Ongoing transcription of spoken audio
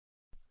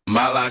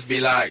My life be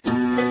like, yeah.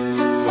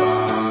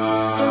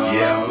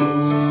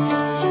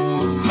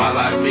 My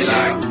life be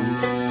like,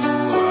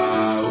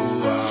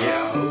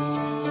 yeah.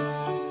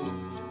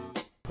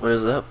 What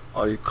is up,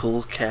 all you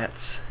cool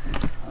cats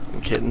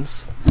and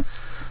kittens?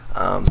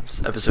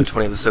 It's episode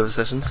 20 of the Sofa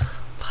Sessions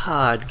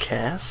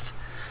podcast.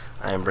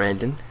 I am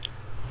Brandon.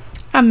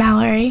 I'm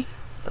Mallory.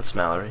 That's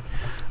Mallory.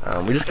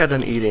 We just got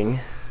done eating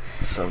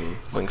some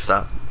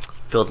Wingstop.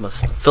 Filled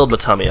my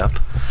tummy up.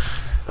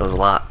 It was a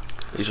lot.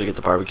 Usually get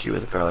the barbecue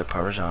with garlic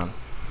parmesan.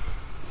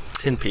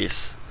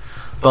 10-piece.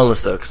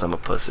 Boneless though, because I'm a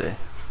pussy.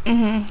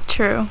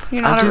 True.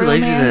 You're not I'm a too real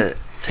lazy man. to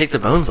take the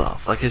bones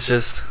off. Like, it's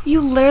just...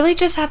 You literally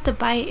just have to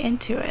bite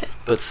into it.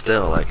 But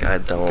still, like, I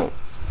don't...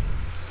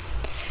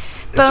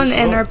 Bone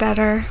in are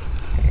better.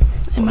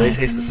 Well, they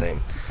taste the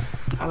same.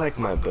 I like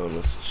my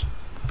boneless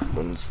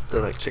ones. They're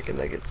like chicken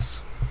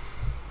nuggets.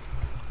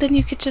 Then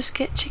you could just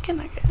get chicken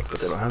nuggets. But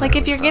they don't have like,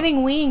 that if you're Wingstop.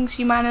 getting wings,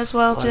 you might as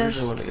well I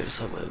just... usually want to go to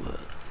Subway,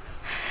 but...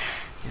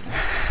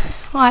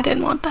 Well, I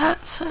didn't want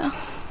that, so...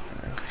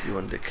 You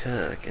wanted to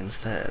cook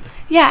instead.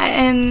 Yeah,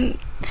 and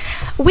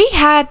we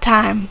had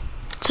time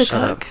to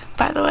Shut cook, up.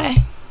 by the way.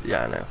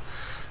 Yeah, I know.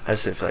 I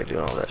just didn't feel like doing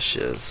all that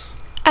shiz.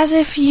 As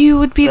if you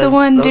would be the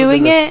one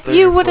doing it.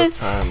 You would have...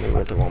 time we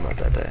went to Walmart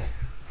that day.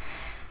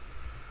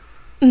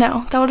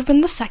 No, that would have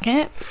been the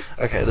second.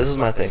 Okay, this is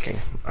my thinking.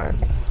 Alright.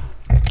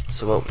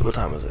 So what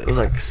time was it? It was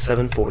like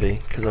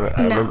 7:40, because I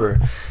remember...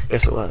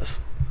 Yes, it was.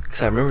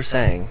 Because I remember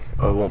saying,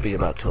 oh, it won't be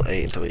about till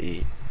 8 until we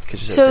eat. You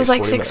said So it was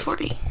like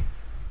 6:40.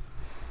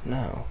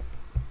 No.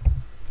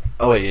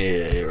 Oh, wait,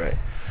 yeah, you're right.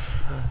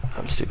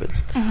 I'm stupid.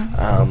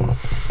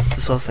 This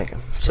is what I was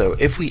thinking. So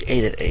if we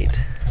ate at 8,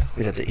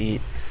 we'd have to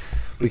eat.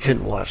 We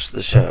couldn't watch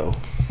the show.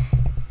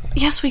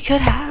 Yes, we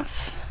could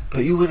have.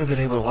 But you wouldn't have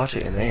been able to watch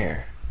it in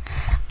there.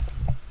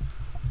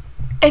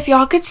 If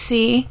y'all could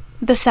see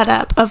the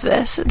setup of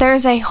this,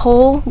 there's a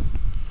hole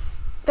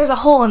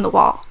in the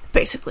wall,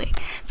 basically,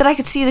 that I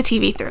could see the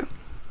TV through.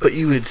 But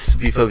you would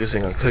be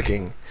focusing on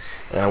cooking,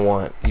 and I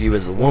want you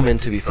as a woman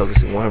to be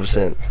focusing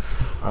 100%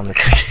 on the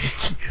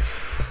cooking.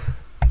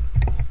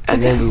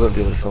 And then we wouldn't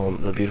be able to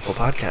film the beautiful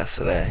podcast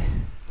today.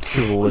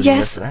 People would be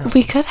missing out. Yes,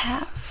 we could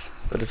have.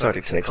 But it's already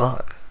 10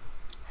 o'clock.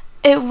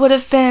 It would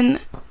have been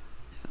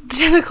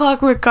 10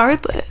 o'clock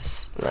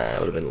regardless. Nah, it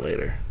would have been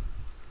later.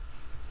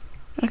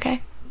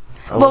 Okay.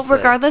 I will Well, say-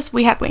 regardless,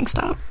 we had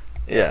Wingstop.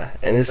 Yeah,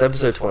 and it's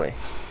episode 20.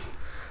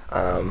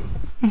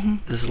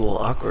 This is a little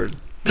awkward.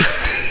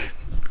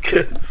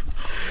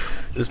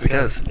 Just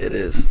because it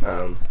is.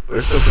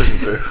 We're still pushing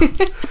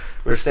through.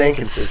 We're staying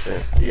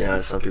consistent,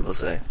 as some people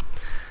say.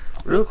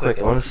 Real quick,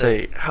 I want to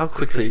say how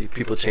quickly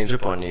people change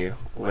up on you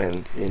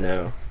when,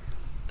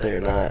 they're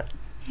not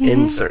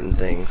in certain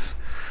things.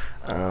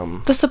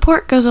 The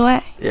support goes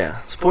away.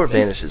 Yeah, support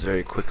vanishes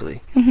very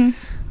quickly.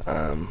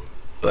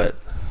 But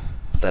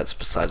that's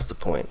besides the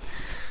point.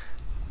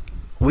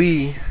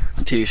 The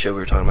TV show we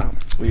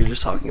were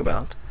just talking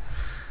about,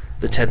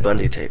 the Ted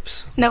Bundy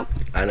tapes. Nope.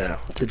 I know,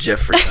 the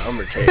Jeffrey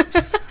Dahmer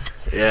tapes.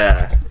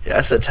 Yeah,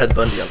 I said Ted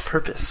Bundy on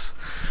purpose.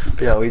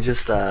 But yeah, we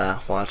just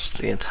watched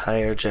the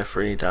entire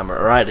Jeffrey Dahmer,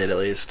 or I did at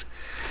least.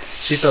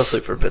 She fell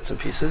asleep for bits and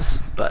pieces,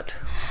 but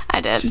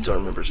I did. she still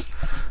remembers.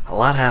 A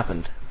lot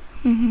happened.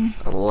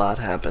 A lot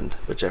happened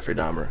with Jeffrey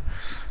Dahmer.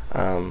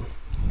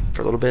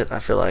 For a little bit, I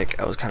feel like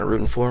I was kind of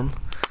rooting for him.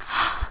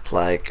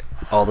 Like,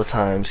 all the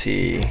times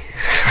he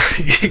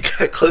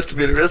got close to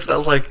being arrested, I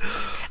was like,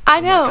 I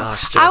know. Oh my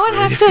gosh, I would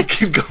have to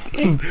keep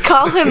going.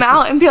 call him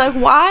out and be like,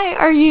 why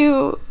are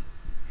you,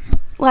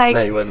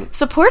 No, you wouldn't.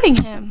 supporting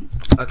him?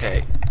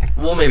 Okay,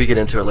 we'll maybe get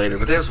into it later,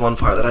 but there's one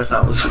part that I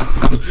thought was...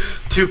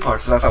 2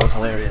 parts that I thought was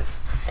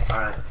hilarious.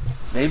 Alright.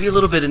 Maybe a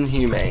little bit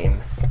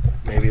inhumane.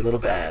 Maybe a little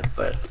bad,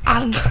 but...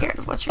 I'm scared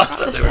of what you're about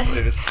to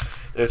say.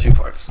 There are 2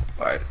 parts.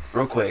 Alright,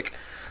 real quick.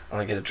 I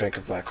want to get a drink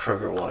of my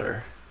Kroger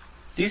water.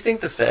 Do you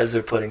think the feds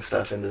are putting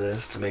stuff into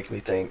this to make me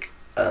think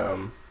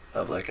of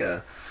like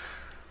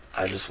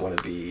I just want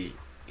to be,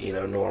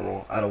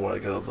 normal. I don't want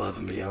to go above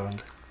and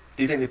beyond.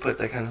 Do you think they put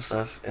that kind of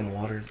stuff in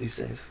water these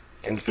days?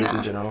 In food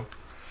in general?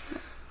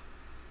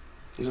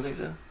 You don't think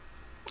so?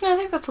 No, I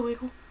think that's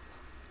illegal.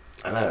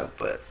 I know,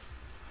 but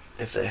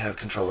if they have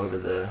control over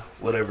the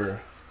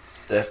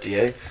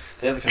FDA,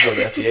 they have the control of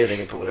the FDA, they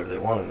can put whatever they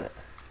want in it.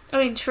 I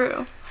mean,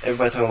 true.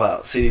 Everybody talking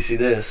about CDC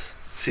this,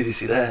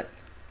 CDC that.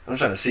 I'm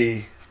trying to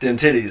see them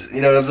titties,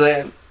 you know what I'm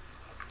saying?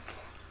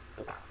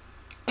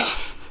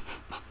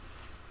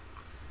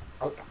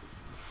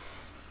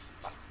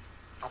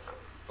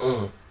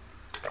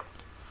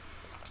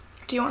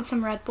 Do you want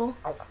some Red Bull?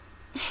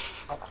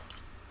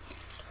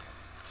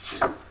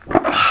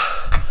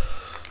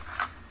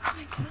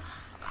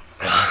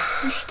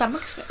 Your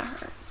stomach's gonna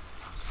hurt.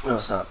 No,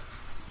 it's not.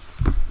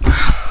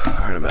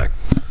 Alright, I'm back.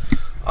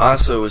 I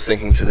also was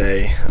thinking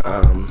today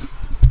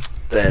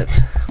that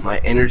my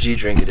energy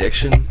drink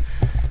addiction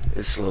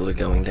is slowly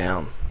going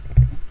down.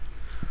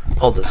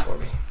 Hold this for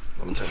me.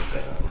 Let me turn the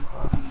fan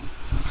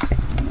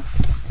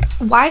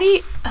on. Why do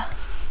you...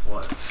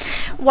 What?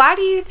 Why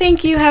do you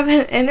think you have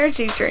an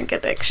energy drink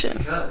addiction?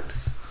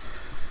 Because.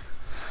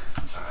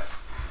 Alright.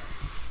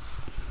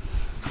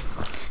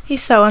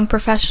 He's so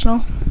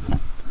unprofessional.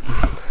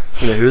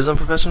 You know who is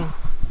unprofessional?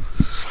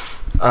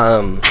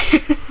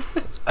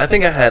 I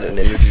think I had an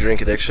energy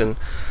drink addiction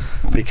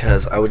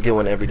because I would get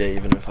one every day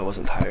even if I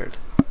wasn't tired.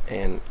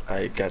 And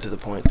I got to the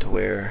point to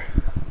where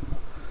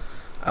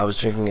I was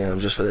drinking them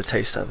just for the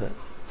taste of it.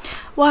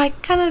 Well, I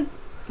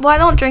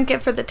don't drink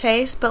it for the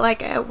taste, but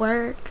like at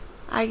work,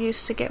 I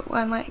used to get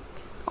one like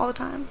all the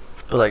time.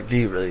 But like, do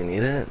you really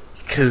need it?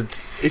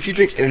 Because if you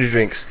drink energy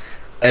drinks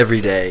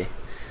every day,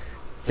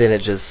 then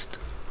it just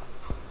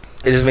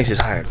makes you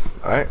tired,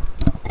 alright?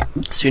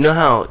 So you know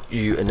how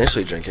you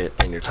initially drink it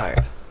and you're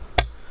tired.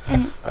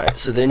 Mm-hmm. Alright,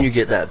 so then you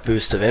get that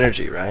boost of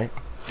energy, right?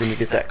 Then you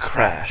get that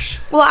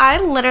crash. Well, I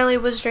literally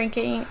was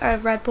drinking a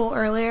Red Bull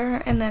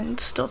earlier and then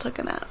still took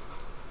a nap.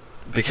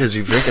 Because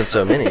you've drinking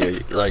so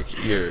many,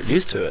 you're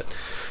used to it.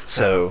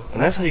 So,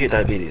 and that's how you get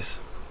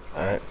diabetes,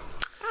 alright?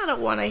 I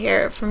don't want to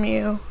hear it from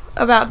you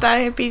about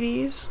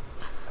diabetes.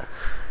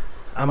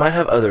 I might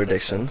have other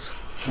addictions.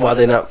 While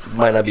they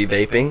might not be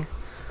vaping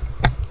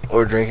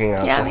or drinking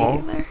alcohol.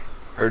 Yeah, me either.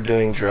 Or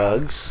doing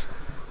drugs.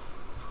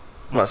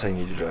 I'm not saying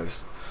you do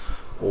drugs.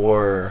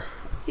 Or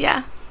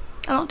yeah,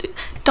 I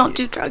don't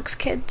do drugs,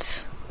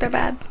 kids. They're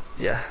bad.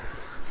 Yeah.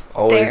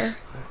 Always.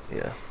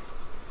 Dare. Yeah.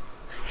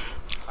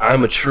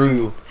 I'm a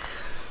true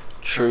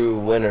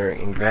winner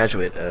and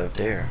graduate of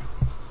Dare.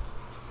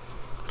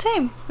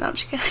 Same. No, I'm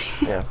just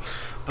kidding. Yeah.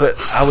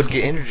 But I would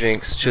get energy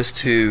drinks just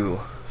to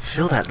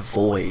fill that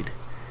void,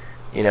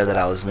 that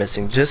I was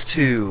missing. Just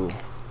to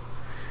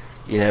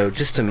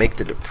make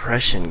the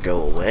depression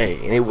go away.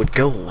 And it would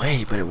go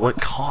away, but at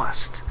what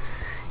cost?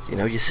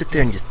 You sit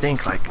there and you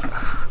think, like,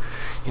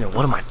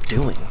 what am I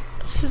doing?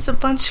 This is a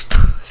bunch of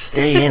bullshit.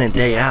 Day in and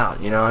day out,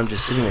 I'm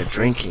just sitting there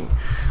drinking,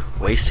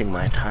 wasting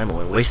my time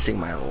away, wasting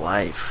my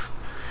life,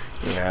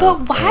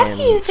 But why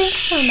do you think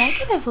so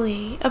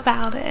negatively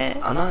about it?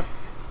 I'm not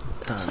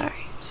done. Sorry.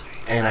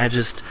 And I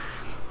just,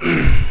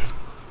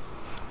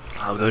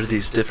 I'll go to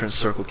these different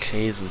Circle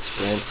K's and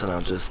Sprints, and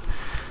I'll just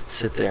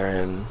sit there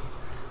and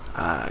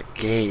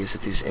gaze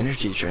at these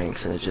energy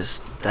drinks, and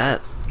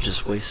that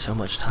just wastes so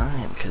much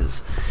time,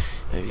 because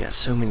you got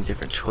so many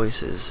different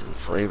choices and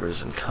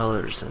flavors and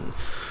colors, and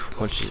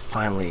once you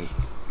finally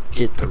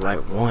get the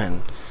right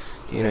one,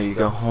 you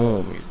go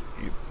home,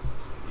 you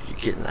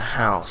get in the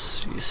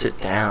house, you sit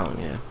down,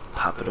 you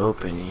pop it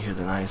open, you hear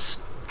the nice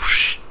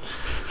whoosh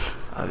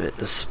of it,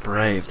 the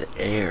spray of the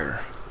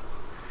air,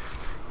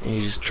 and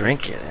you just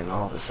drink it, and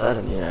all of a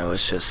sudden,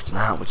 it's just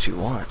not what you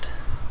want.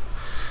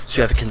 So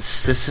you have to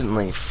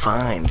consistently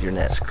find your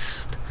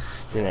next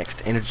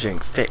energy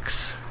drink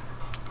fix,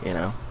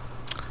 and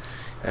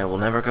it will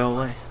never go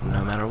away,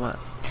 no matter what.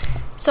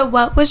 So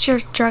what was your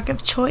drug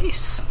of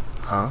choice?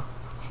 Huh?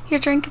 Your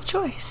drink of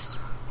choice?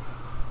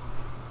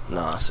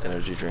 NOS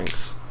energy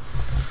drinks.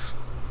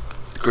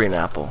 Green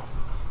apple.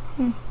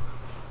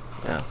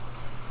 Yeah.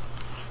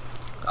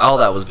 All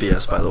that was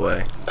BS, by the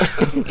way.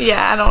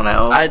 Yeah, I don't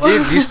know. I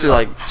did used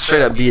to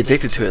straight up be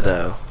addicted to it,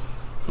 though.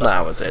 No,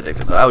 I wouldn't say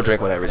addicted, but I would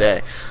drink one every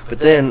day. But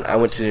then I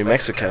went to New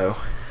Mexico,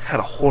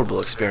 had a horrible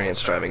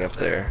experience driving up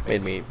there.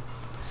 Made me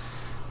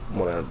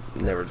want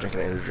to never drink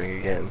an energy drink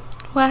again.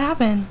 What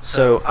happened?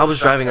 So I was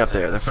driving up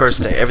there the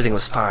first day. Everything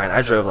was fine.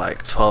 I drove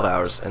 12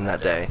 hours in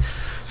that day.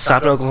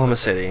 Stopped in Oklahoma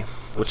City,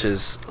 which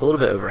is a little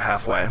bit over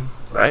halfway,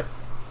 right?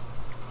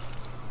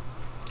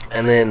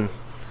 And then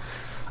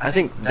I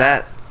think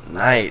that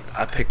night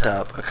I picked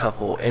up a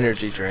couple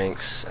energy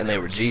drinks, and they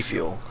were G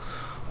Fuel.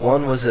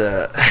 One was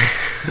the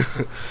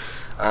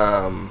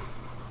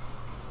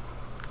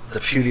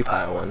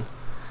PewDiePie one,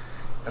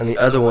 and the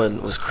other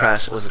one was a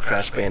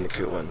Crash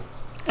Bandicoot one.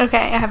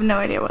 Okay, I have no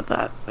idea what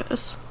that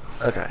is.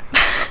 Okay.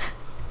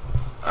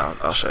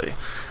 I'll show you.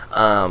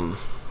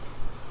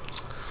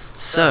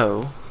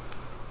 So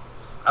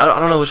I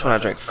don't know which one I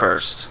drank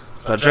first,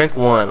 but I drank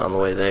one on the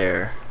way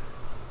there.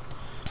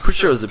 Pretty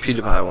sure it was the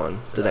PewDiePie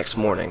one the next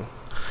morning.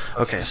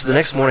 Okay, so the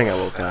next morning I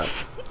woke up,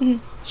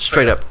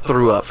 straight up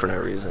threw up for no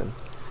reason.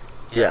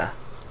 Yeah,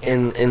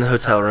 in the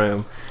hotel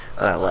room,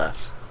 and I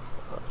left,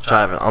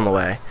 driving on the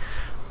way.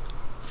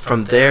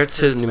 From there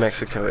to New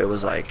Mexico, it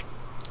was it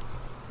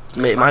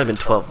might have been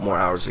 12 more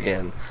hours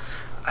again.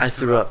 I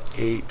threw up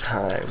 8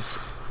 times.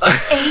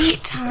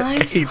 8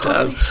 times? 8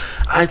 times.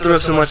 I threw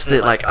up so much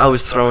that I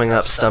was throwing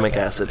up stomach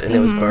acid, and it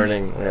was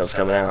burning when it was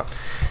coming out.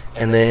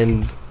 And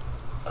then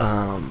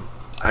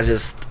I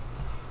just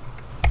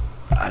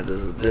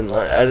didn't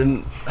want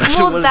to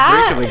drink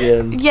them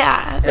again.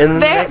 Yeah,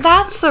 and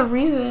that's the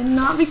reason,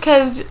 not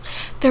because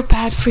they're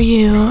bad for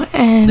you.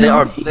 And they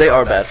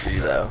are bad for you,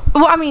 though.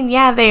 Well, I mean,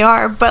 yeah, they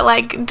are,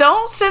 but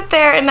don't sit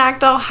there and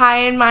act all high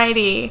and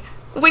mighty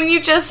when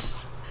you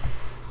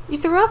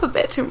threw up a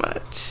bit too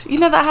much.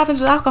 That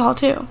happens with alcohol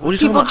too. What are you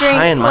People talking about,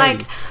 high and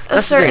mighty?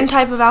 A certain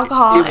type of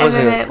alcohol, and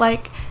then it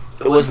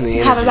wasn't the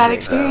energy have a bad drink,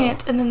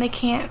 experience, though. And then they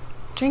can't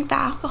drink the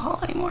alcohol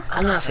anymore.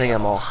 I'm not saying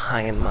I'm all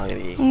high and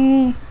mighty.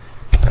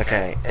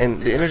 Okay,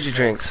 and the energy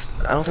drinks,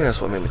 I don't think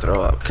that's what made me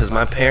throw up, because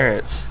my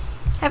parents...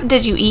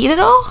 Did you eat it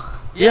all?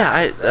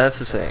 Yeah, that's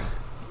the thing.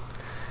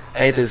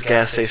 I ate those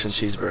gas station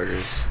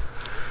cheeseburgers.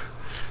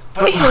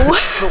 But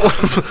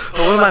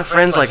one of my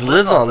friends like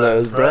lives on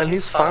those, bro, and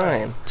he's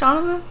fine.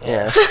 Jonathan?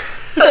 Yeah.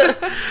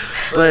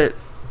 But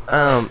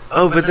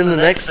but then the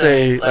next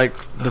day, like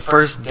the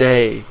first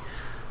night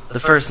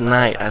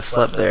I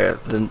slept there,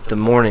 the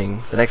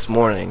next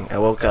morning I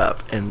woke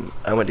up and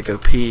I went to go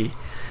pee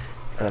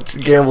and I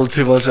gambled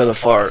too much on a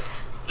fart.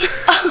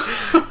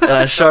 And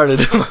I sharted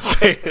in my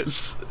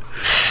pants.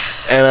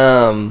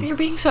 And You're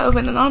being so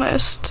open and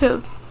honest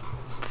to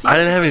I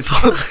didn't have any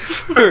toilet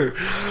paper.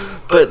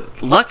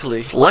 But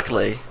luckily,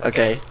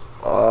 okay,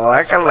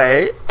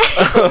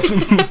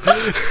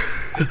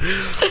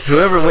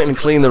 whoever went and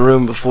cleaned the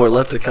room before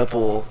left a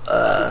couple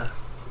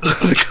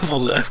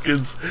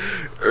napkins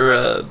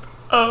or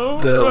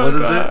what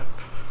is it?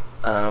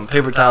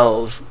 Paper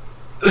towels.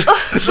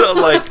 So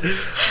I'm like,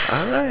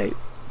 all right.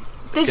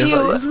 Did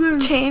you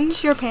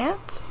change your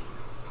pants?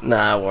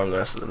 Nah, I wore them the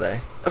rest of the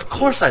day. Of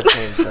course I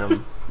changed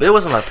them. But it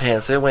wasn't my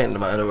pants. It went into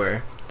my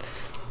underwear.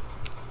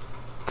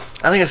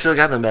 I think I still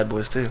got them bad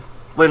boys too.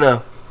 Wait,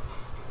 no.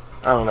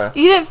 I don't know.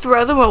 You didn't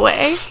throw them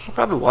away? I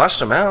probably washed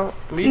them out.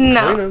 I mean, you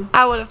can clean them.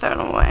 I would have thrown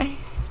them away.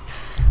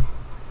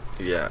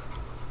 Yeah.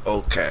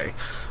 Okay.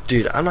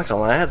 Dude, I'm not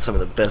gonna lie. I had some of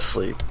the best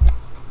sleep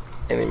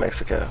in New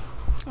Mexico.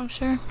 I'm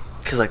sure.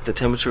 Because, like, the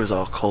temperature was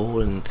all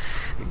cold and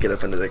you get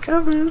up into the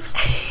covers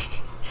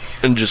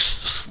and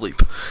just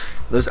sleep.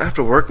 Those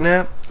after work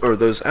naps, I don't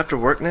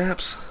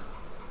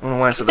know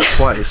why I said that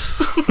twice.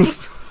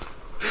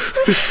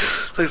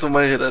 It's like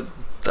somebody hit a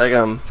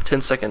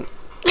 10-second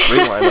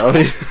rewind on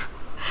me.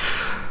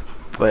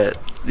 But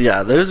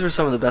yeah, those were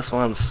some of the best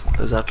ones.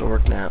 Those after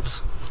work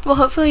naps. Well,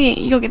 hopefully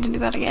you'll get to do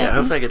that again. Yeah,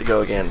 hopefully I get to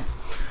go again.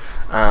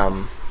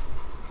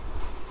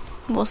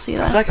 We'll see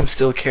that. I feel like I'm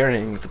still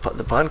carrying the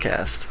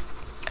podcast.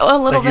 Oh,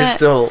 a little bit.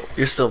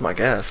 You're still my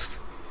guest.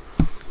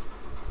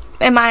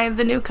 Am I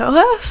the new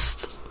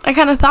co-host? I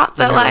kind of thought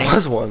that there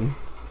was one.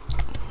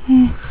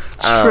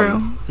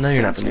 True. No,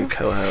 you're not the new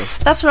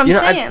co-host. That's what I'm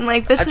saying.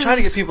 I try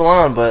to get people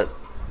on, but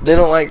they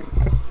don't like.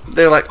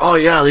 They're like, oh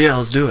yeah,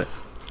 let's do it.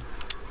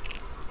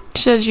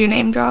 Should you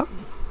name drop?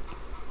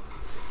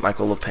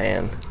 Michael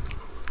LePan.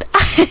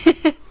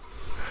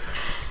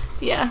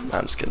 Yeah. No,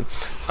 I'm just kidding.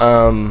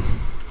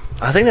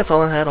 I think that's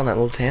all I had on that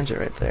little tangent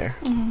right there.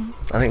 Mm-hmm.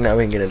 I think now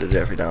we can get into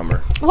Jeffrey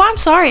Dahmer. Well, I'm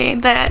sorry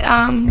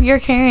that you're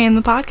carrying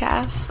the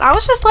podcast. I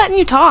was just letting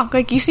you talk.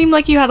 Like, you seemed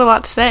like you had a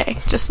lot to say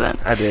just then.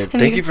 I did.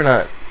 Thank you for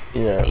not,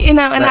 and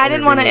I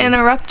didn't want to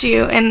interrupt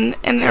you and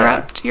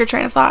interrupt your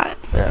train of thought.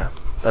 Yeah.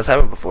 That's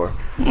happened before.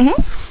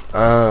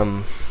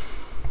 Mm-hmm.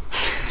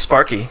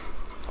 Sparky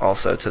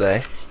also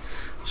today.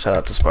 Shout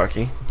out to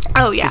Sparky.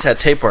 Oh, yeah. He's had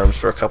tapeworms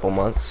for a couple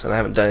months, and I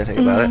haven't done anything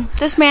about it.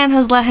 This man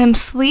has let him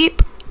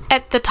sleep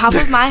at the top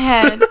of my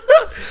head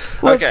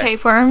with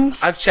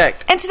tapeworms. I've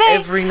checked. And today,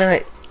 every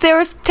night, there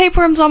was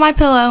tapeworms on my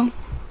pillow.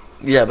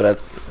 Yeah, but I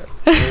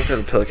didn't throw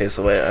the pillowcase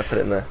away. I put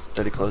it in the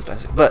dirty clothes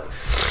basket. But,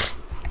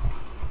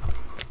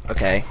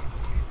 okay.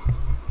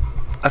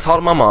 I talked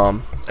to my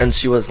mom, and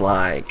she was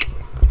like,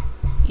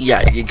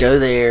 yeah, you go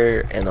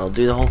there, and they'll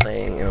do the whole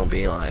thing, and it'll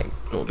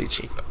be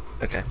cheap.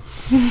 Okay.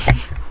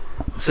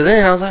 So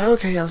then I was like,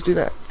 okay, yeah, let's do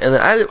that. And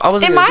then I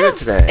wasn't going to do it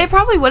today. It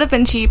probably would have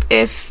been cheap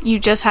if you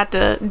just had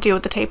to deal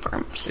with the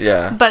tapeworms.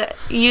 Yeah. But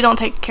you don't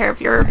take care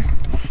of your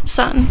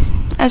son,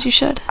 as you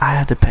should. I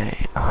had to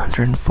pay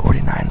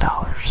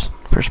 $149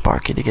 for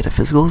Sparky to get a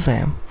physical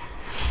exam,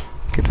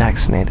 get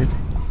vaccinated,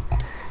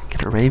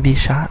 get a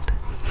rabies shot,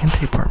 and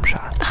tapeworm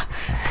shot.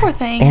 Poor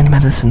thing. And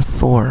medicine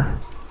for,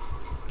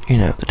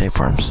 the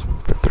tapeworms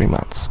for 3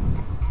 months.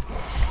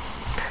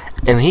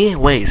 And he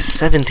weighs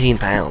 17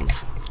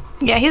 pounds.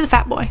 Yeah, he's a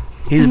fat boy.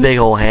 He's a big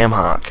old ham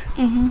hock.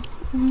 Mm-hmm.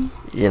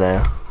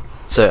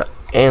 Mm-hmm. So,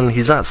 and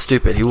he's not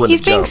stupid. He wouldn't He's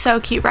jump. being so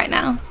cute right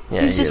now.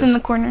 Yeah, he's just in the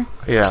corner.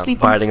 Yeah,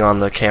 sleeping. biting on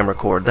the camera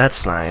cord.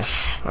 That's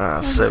nice.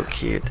 So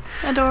cute.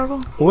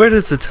 Adorable. Where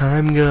does the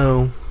time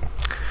go?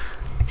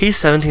 He's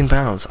 17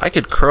 pounds. I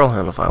could curl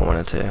him if I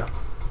wanted to.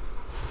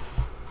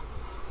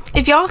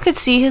 If y'all could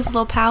see his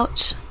little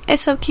pouch,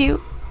 it's so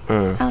cute.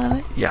 I love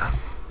it. Yeah.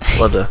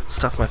 Love to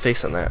stuff my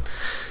face in that.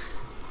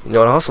 You know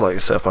what I also like to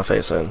stuff my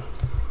face in?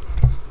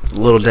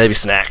 Little Debbie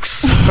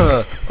snacks.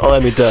 Oh,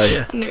 let me tell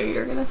you. I knew you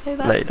were going to say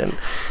that. No, you didn't.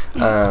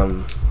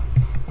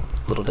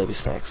 Little Debbie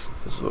snacks.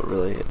 This is what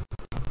really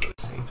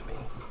seemed to me.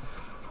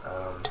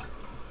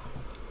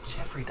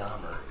 Jeffrey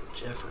Dahmer.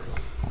 Jeffrey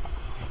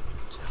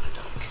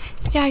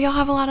Dahmer. Yeah, y'all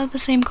have a lot of the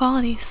same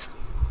qualities.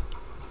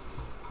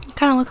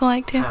 Kind of look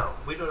alike, too. No,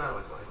 we do not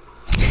look alike.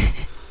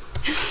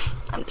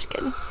 I'm just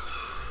kidding.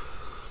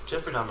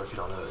 Jeffrey Dahmer, if you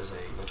don't know, is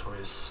a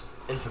notorious,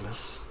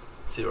 infamous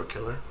serial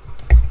killer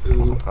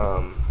who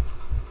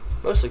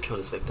mostly killed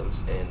his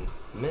victims in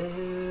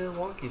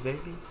Milwaukee,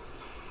 baby.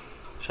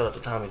 Shout out to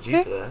Tommy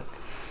G for that.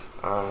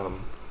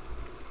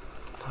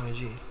 Tommy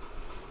G.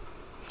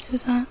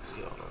 Who's that?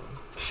 You don't know him.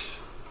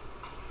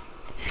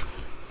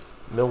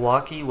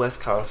 Milwaukee,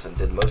 Wisconsin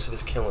did most of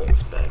his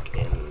killings back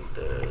in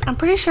the I'm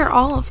pretty sure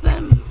all of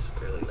them. 80s,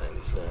 early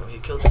 90s. No, he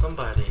killed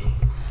somebody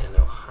in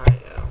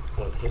Ohio,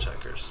 one of the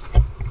hitchhikers.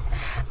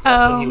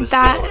 That's when he was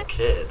still a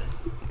kid.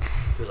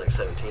 He was like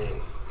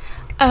 17.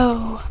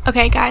 Oh,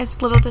 okay,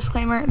 guys, little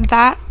disclaimer.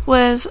 That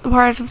was a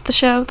part of the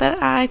show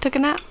that I took a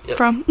nap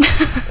from.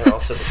 And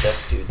also the deaf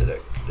dude that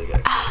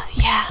got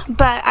killed. Yeah,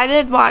 but I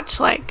did watch,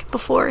 like,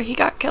 before he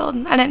got killed.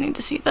 I didn't need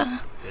to see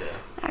the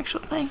actual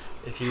thing.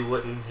 If he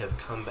wouldn't have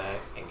come back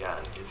and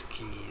gotten his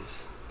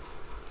keys,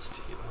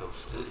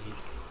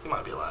 he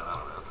might be alive, I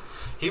don't know.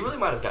 He really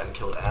might have gotten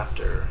killed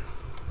after,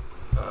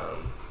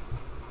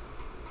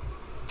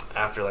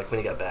 like, when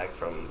he got back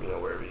from,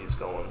 wherever he was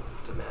going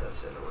to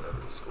Madison or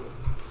whatever, to school.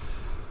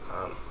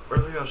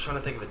 Earlier I was trying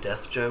to think of a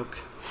death joke.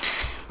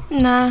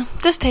 Nah,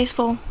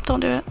 distasteful. Don't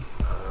do it.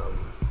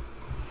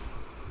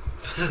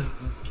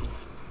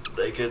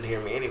 They couldn't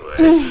hear me anyway.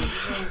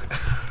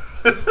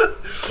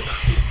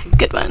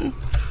 Good one.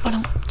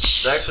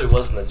 That actually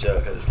wasn't a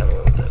joke, I just kind of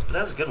went with it. But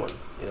that was a good one.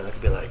 It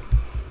could be like,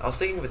 I was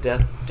thinking of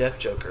a death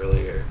joke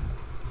earlier.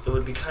 It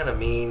would be kind of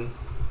mean,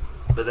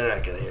 but they're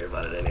not going to hear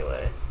about it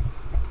anyway.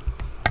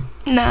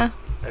 Nah.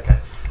 Okay.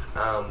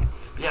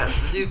 Yeah,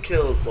 the dude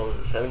killed,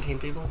 17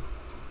 people?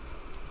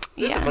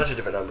 There's a bunch of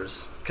different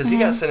numbers. Because he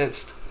got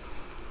sentenced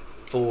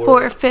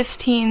for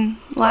 15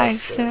 life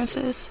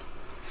sentences.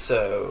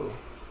 So...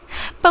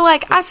 But,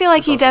 like, I feel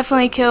like he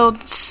definitely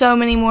killed so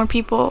many more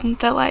people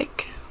that,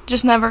 like,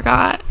 just never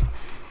got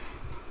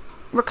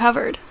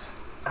recovered.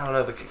 I don't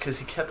know, because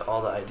he kept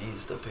all the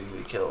IDs of people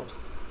he killed.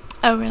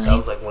 Oh, really? That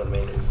was, like, one of the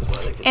main reasons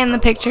why they could and the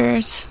tell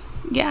pictures.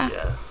 Yeah.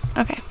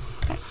 Okay.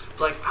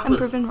 Like, I'm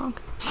proven wrong.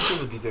 I think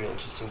it would be very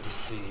interesting to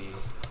see,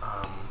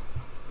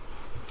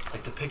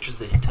 like, the pictures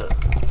that he took.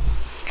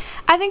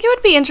 I think it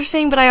would be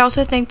interesting, but I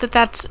also think that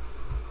that's,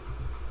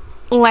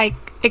 like,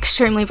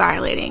 extremely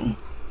violating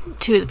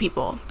to the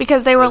people.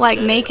 Because they were, like,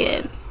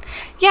 naked.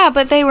 Yeah,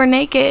 but they were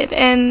naked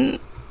and,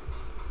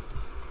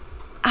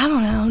 I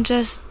don't know,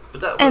 just...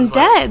 And like,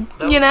 dead,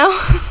 Well,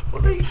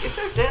 if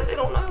they're dead, they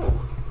don't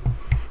know.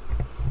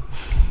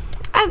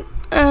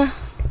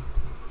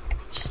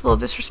 Just a little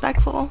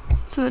disrespectful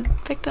to the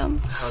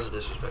victims. How's it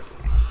disrespectful?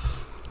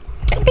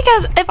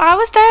 Because if I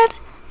was dead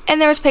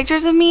and there was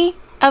pictures of me,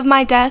 of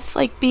my death,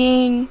 like,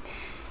 being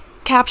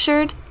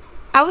captured,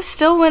 I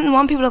still wouldn't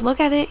want people to look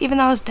at it, even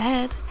though I was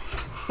dead.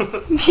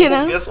 Well,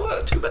 guess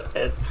what? Too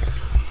bad.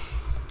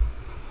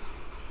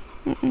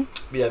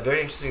 Yeah,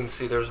 very interesting to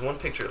see. There was one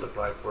picture it looked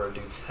like where a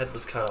dude's head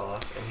was cut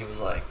off, and he was,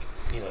 like,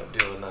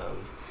 doing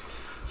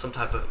some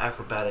type of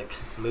acrobatic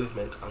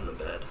movement on the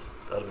bed.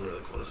 That would have been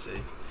really cool to see.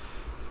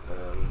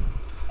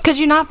 Could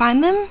you not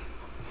find them?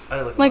 I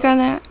didn't look like, are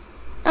there?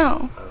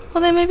 Oh,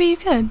 well, then maybe you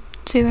could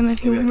see them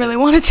if you really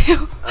wanted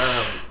to.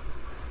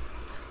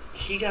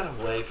 He got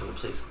away from the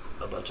police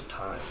a bunch of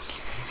times.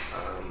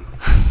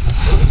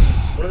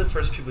 One of the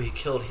first people he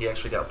killed, he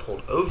actually got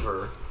pulled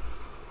over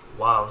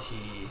while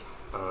he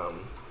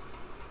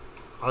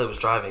was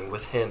driving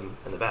with him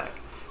in the back.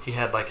 He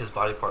had, like, his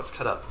body parts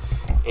cut up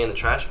in the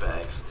trash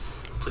bags.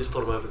 Police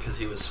pulled him over because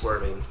he was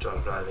swerving,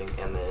 drunk driving,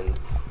 and then...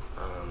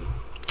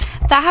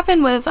 that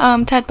happened with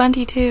Ted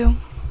Bundy, too.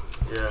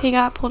 Yeah. He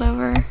got pulled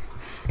over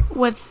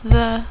with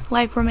the,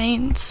 like,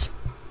 remains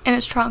in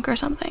his trunk or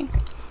something.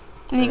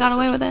 And he got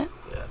away with it.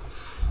 Yeah.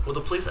 Well,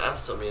 the police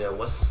asked him,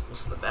 what's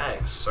in the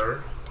bags,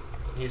 sir?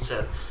 And he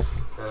said,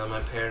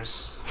 my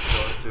parents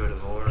going through a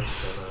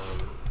divorce,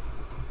 and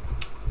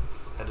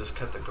I just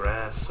cut the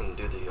grass and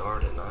do the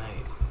yard at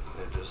night.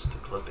 They're just the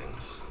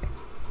clippings.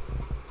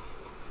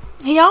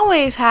 He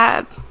always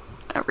had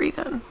a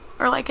reason,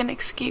 or, like, an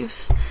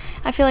excuse.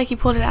 I feel like he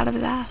pulled it out of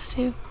his ass,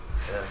 too.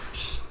 Yeah.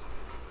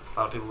 A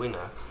lot of people we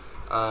know.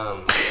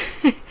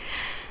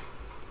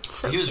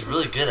 He was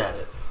really good at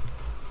it.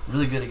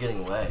 Really good at getting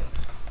away.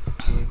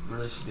 He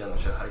really should be on the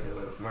show How to Get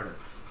Away with Murder.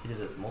 He did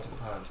it multiple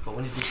times, but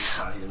when he did get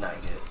caught, he did not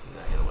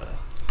get away.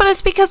 But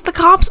it's because the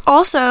cops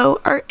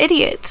also are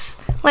idiots.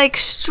 Like,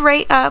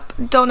 straight up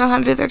don't know how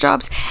to do their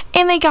jobs.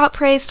 And they got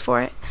praised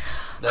for it.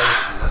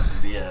 That's some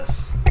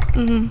BS.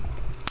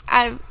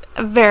 I'm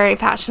very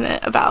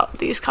passionate about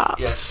these cops.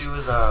 Yeah, she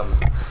was,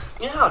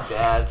 you know how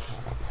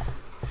dads,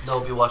 they'll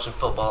be watching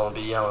football and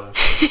be yelling,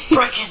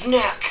 break his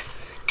neck,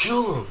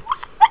 kill him.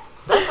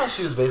 That's how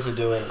she was basically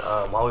doing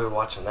while we were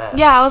watching that.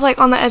 Yeah, I was, like,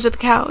 on the edge of the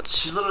couch.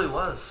 She literally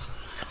was.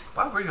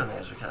 Why were you on the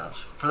edge of the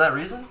couch? For that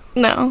reason?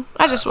 No,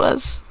 I just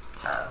was.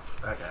 Oh,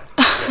 okay.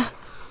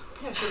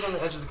 Yeah, she was on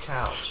the edge of the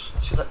couch.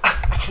 She was like,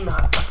 I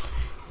cannot.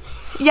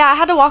 Yeah, I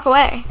had to walk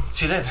away.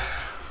 She did.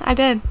 I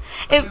did.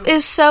 It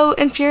is so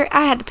infuriating.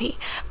 I had to pee.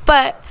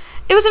 But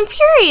it was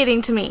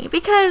infuriating to me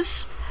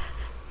because,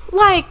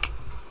 like,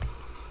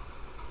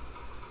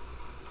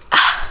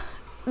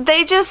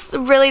 they just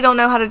really don't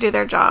know how to do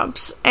their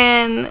jobs.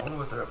 And I wonder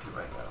what they're up to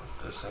right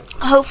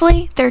now.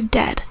 Hopefully, they're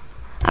dead.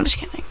 I'm just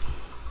kidding.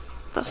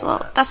 That's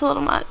a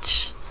little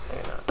much.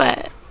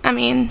 But, I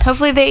mean,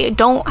 hopefully they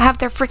don't have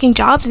their freaking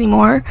jobs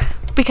anymore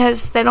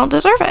because they don't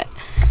deserve it.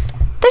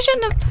 They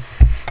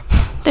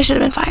should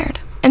have been fired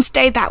and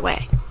stayed that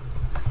way.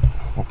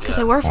 Because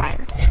they were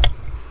fired. I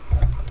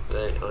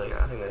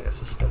think they got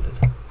suspended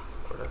or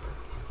whatever.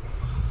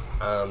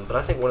 But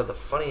I think one of the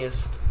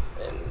funniest,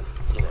 and,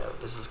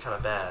 this is kind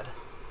of bad,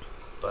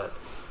 but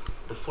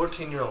the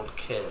 14-year-old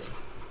kid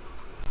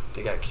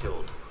they got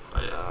killed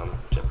by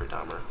Jeffrey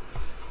Dahmer.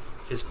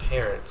 His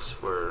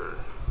parents were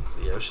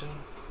Laotian,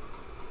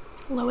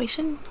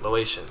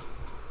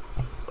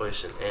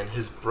 and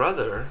his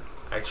brother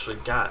actually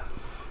got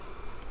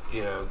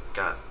he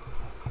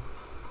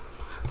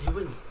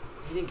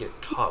didn't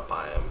get caught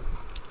by him.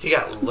 He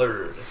got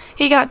lured.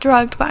 He got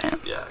drugged by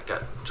him. Yeah,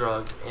 got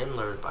drugged and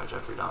lured by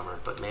Jeffrey Dahmer,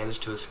 but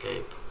managed to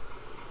escape.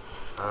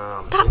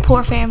 That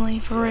poor family,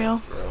 for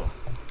real.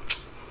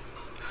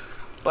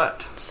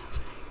 But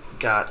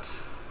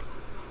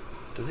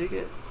did they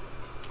get?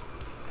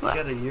 What? He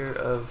got a year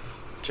of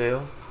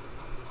jail.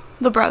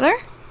 The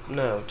brother?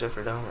 No,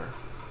 Jeffrey Dahmer.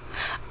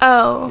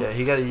 Oh. Yeah,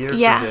 he got a year for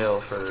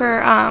jail for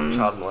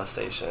child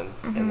molestation,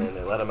 and then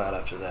they let him out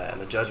after that.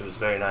 And the judge was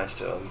very nice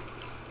to him.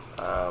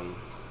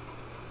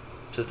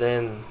 So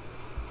then,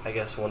 I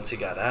guess once he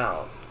got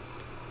out,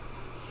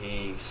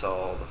 he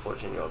saw the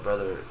 14-year-old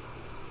brother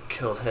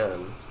killed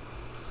him,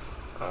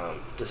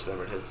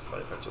 dismembered his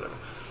body parts, whatever.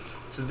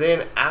 So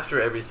then, after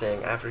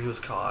he was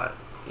caught,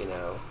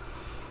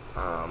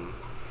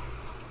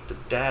 the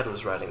dad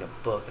was writing a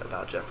book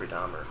about Jeffrey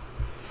Dahmer,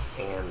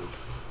 and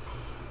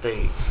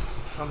they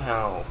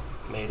somehow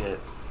made it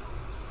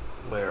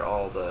where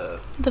all the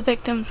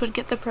victims would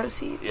get the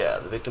proceeds. Yeah,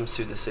 the victims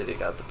sued the city,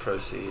 got the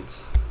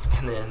proceeds,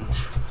 and then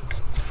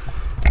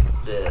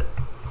the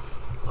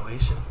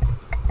Laotian.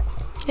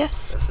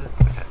 Yes. That's it.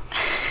 Okay.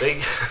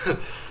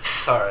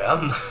 Sorry, I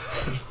don't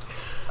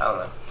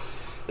know.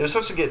 They were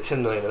supposed to get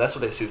 $10 million, and that's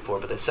what they sued for,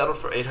 but they settled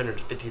for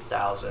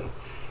 $850,000,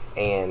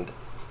 and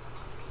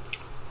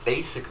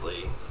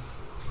basically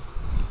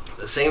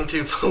the same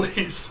two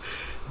police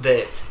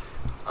that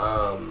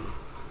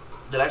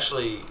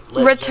actually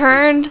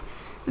returned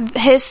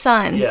his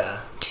son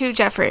Yeah. to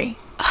Jeffrey.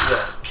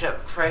 Yeah,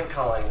 kept prank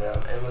calling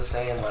them and was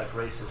saying like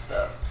racist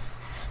stuff.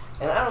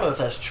 And I don't know if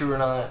that's true or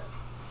not.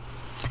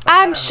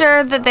 I'm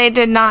sure that they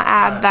did not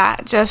add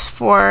that just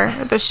for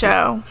the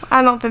show.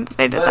 I don't think that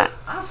they did that.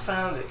 I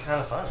found it kind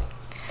of funny.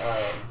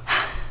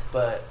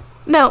 But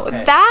no,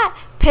 okay. That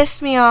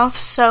pissed me off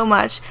so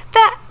much.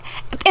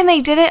 And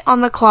they did it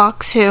on the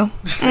clock too.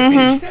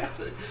 Mm-hmm.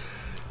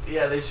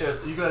 Yeah, they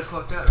showed. You guys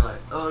clocked out. They're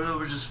like, oh no,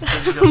 we're just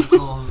finishing up the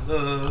calls.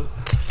 And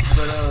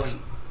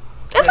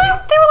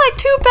they were like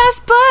two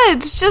best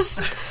buds.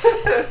 Just.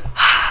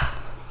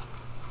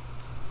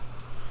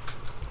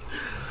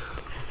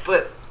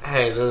 But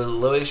hey, the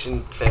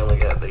Laotian family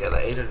got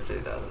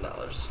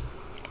 $850,000.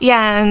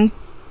 Yeah, and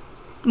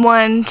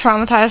one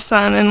traumatized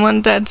son and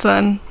one dead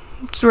son.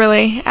 It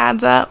really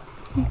adds up.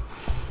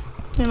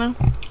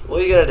 What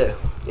are you gonna do?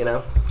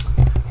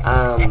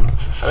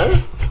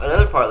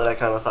 Another part that I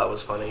kind of thought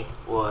was funny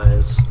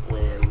was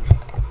when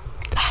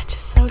I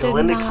just so did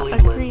Glinda not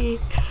Cleveland. agree.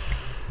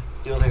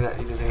 You didn't think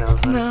that was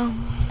funny? No.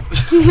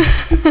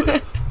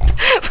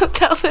 But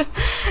tell them.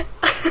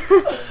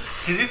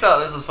 Because you thought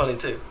this was funny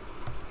too.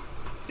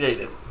 Yeah, you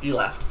did. You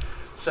laughed.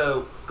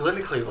 So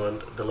Glinda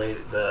Cleveland,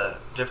 the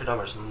Jeffrey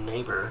Dahmer's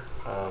neighbor,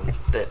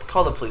 that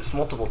called the police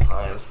multiple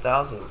times,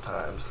 thousands of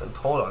times, and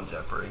told on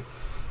Jeffrey,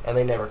 and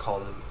they never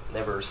called him.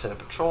 Never sent a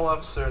patrol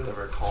officer.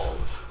 Never called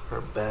her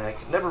back.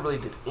 Never really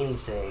did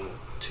anything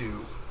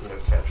to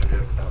capture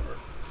Jeffrey Dahmer.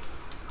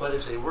 But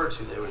if they were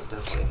to, they would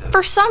definitely have.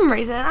 For some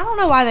reason, I don't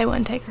know why they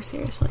wouldn't take her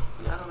seriously.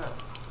 Yeah, I don't know.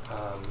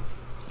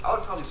 I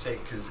would probably say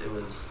because it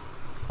was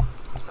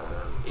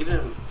even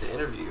in the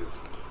interview,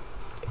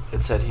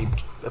 it said he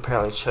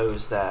apparently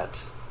chose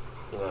that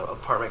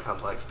apartment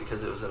complex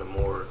because it was in a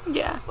more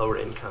lower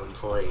income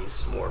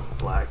place, more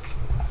black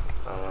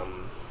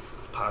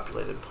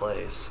populated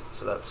place.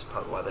 So that's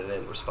probably why they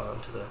didn't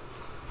respond to the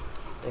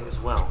thing as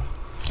well.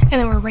 And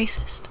they were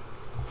racist.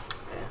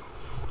 Yeah,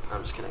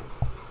 I'm just kidding.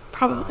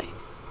 Probably.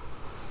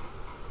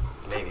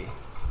 Maybe.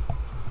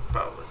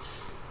 Probably.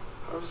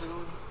 Where was I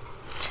going?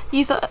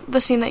 You thought the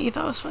scene that you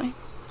thought was funny.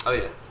 Oh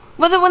yeah.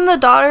 Was it when the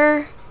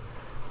daughter?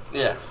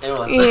 Yeah, it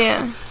was.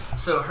 Yeah.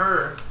 So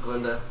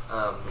Glinda,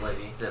 the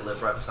lady that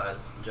lived right beside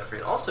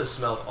Jeffrey, also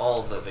smelled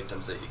all the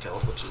victims that he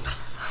killed, which is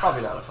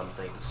probably not a fun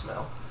thing to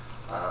smell.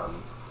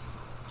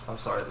 I'm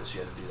sorry that she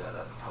had to do that.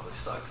 That probably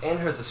sucked. And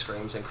heard the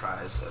screams and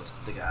cries of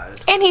the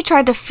guys. And he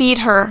tried to feed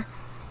her.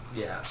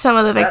 Yeah. Some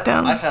of the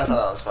victims. I kind of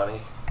thought that was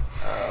funny.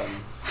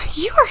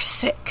 You are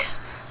sick.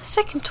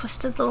 Sick and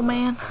twisted, little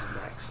man. I'm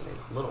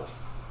vaccinated. Little.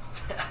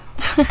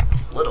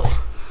 Little.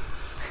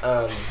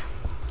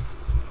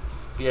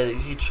 Yeah,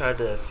 he tried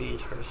to feed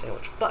her a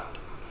sandwich, but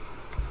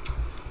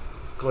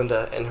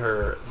Glinda and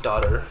her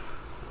daughter,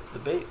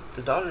 the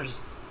daughter's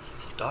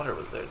daughter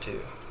was there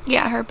too.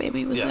 Yeah, her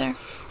baby was there.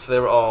 So they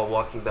were all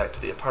walking back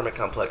to the apartment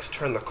complex,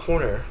 turn the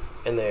corner,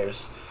 and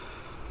there's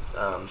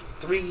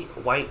 3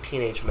 white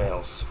teenage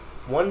males.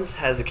 One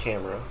has a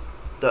camera.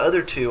 The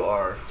other 2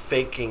 are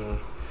faking.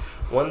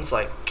 One's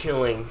like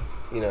killing,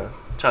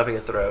 chopping a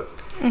throat.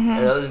 Mm-hmm.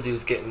 And the other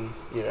dude's getting,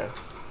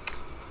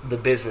 the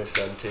business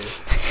done too.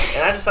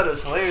 And I just thought it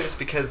was hilarious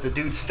because the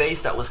dude's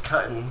face that was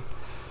cutting,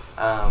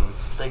 he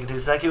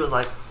was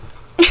like,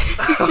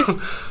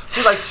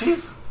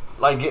 she's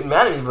like getting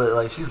mad at me, but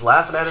like she's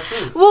laughing at it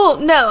too. Well,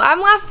 no,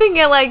 I'm laughing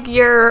at like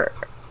your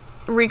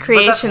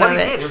recreation what of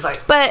he it. did. It was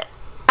like But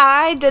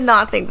I did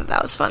not think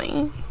that was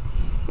funny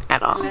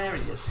at all.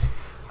 hilarious.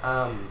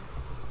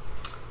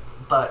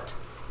 But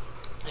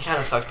it kind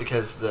of sucked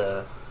because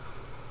the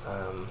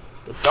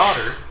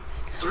daughter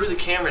threw the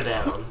camera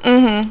down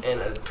and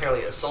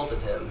apparently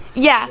assaulted him.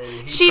 Yeah,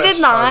 she did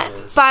not.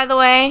 Charges. By the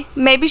way,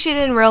 maybe she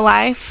did in real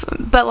life,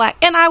 but like,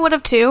 and I would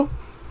have too.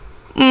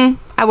 I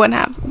wouldn't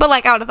have, but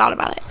like, I would have thought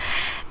about it.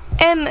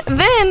 And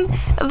then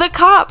the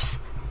cops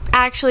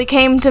actually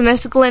came to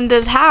Miss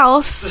Glinda's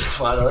house.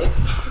 Finally,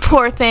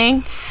 Poor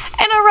thing,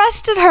 and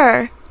arrested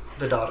her.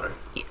 the daughter.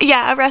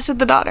 Yeah, arrested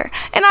the daughter.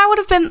 And I would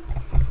have been,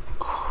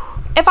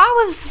 if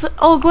I was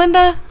old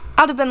Glinda,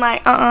 I'd have been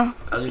like,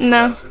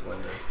 no.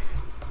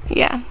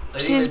 Yeah,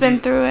 she's been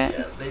through it.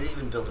 Yeah, they didn't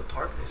even build a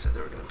park. They said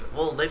they were going to build.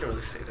 Well, they didn't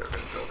really say they were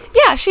going to build it.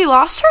 Yeah, she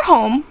lost her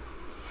home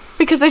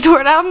because they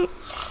tore down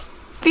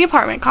the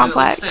apartment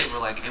complex. At least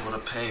they were like able to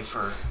pay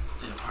for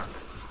the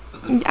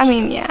apartment. I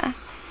mean, yeah.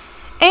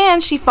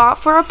 And she fought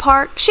for a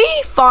park. She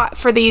fought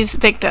for these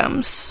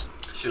victims.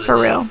 She really for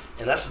did. real.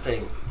 And that's the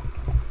thing.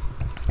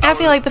 I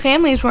feel like the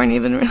families weren't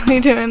even really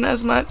doing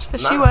as much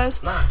as she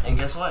was. Nah, and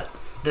guess what?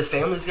 The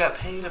families got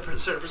paid a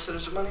certain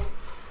percentage of money.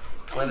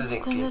 Glinda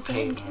didn't get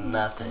paid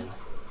nothing.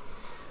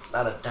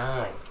 Not a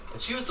dime.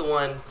 And she was the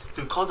one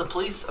who called the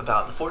police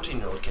about the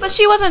 14-year-old kid. But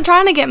she wasn't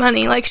trying to get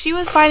money. Like, she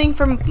was fighting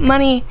for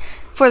money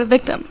for the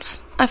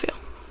victims, I feel.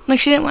 Like,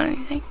 she didn't want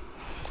anything.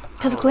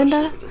 Because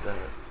Glinda,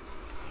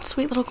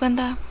 sweet little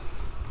Glinda,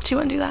 she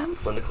wouldn't do that.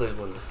 Glinda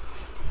Cleveland.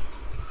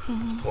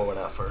 Let's pour one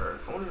out for her.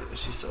 I wonder if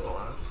she's still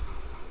alive.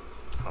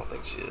 I don't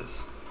think she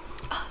is.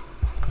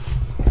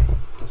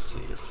 Let's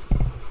see.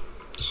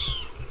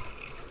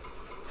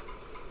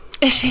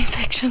 Is she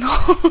fictional?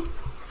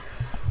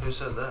 Who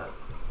said that?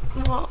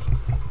 Well,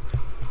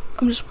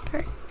 I'm just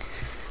wondering.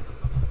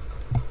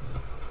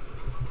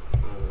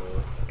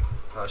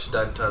 Oh, she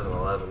died in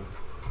 2011.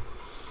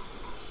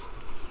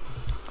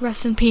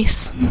 Rest in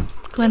peace,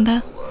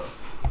 Glinda.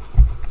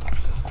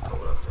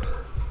 Pull it up for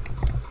her.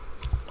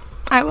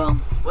 I will.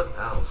 What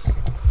else?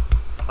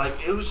 Like,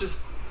 it's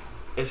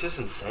just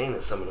insane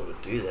that someone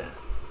would do that.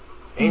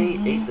 And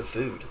he ate the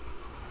food.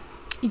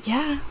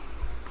 Yeah.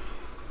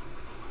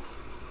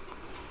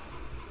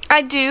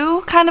 I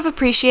do kind of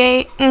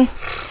appreciate, I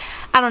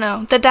don't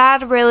know, the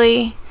dad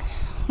really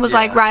was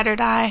like ride or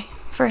die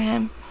for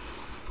him.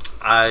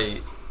 I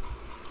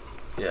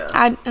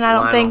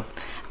don't think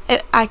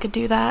I could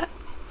do that.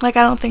 Like,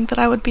 I don't think that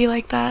I would be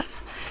like that.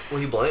 Well,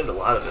 he blamed a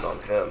lot of it on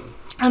him.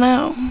 I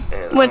know.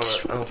 And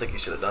Which I don't think he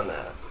should have done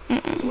that.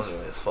 It wasn't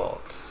really his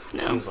fault.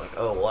 No. He was like,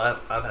 oh, well,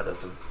 I've had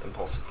those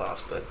impulsive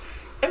thoughts, but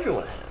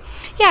everyone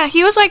has. Yeah,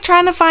 he was like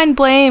trying to find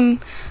blame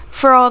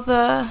for all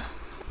the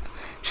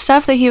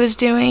stuff that he was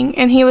doing,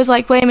 and he was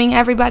like blaming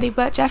everybody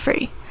but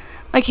Jeffrey.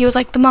 Like, he was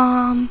like the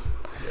mom,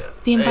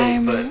 the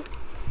environment.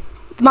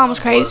 The mom was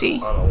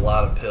crazy. On a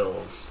lot of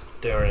pills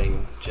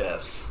during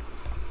Jeff's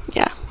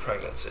Yeah.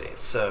 pregnancy.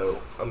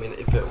 So, I mean,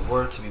 if it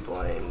were to be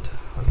blamed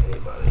on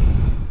anybody,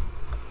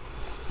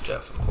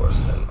 Jeff, of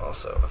course, and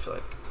also I feel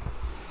like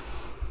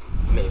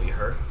maybe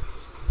her.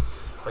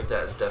 Like,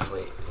 that is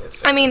definitely.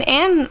 I mean,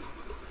 and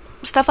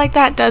stuff like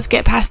that does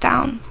get passed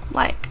down,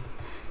 like,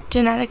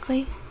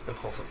 genetically.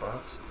 Impulsive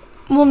thoughts?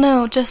 Well,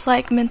 no, just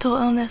like mental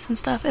illness and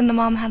stuff, and the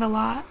mom had a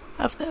lot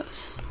of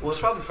those. Well, it's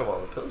probably from all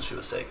the pills she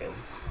was taking.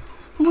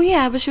 Well,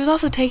 yeah, but she was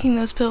also taking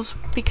those pills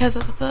because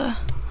of the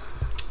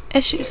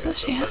issues that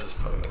she had. That just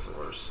probably makes it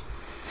worse.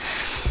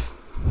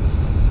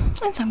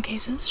 In some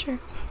cases, sure.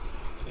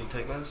 You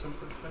take medicine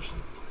for depression?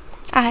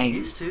 I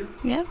used to.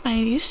 Yep, I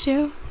used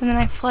to. And then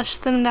I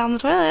flushed them down the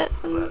toilet.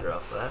 Glad you're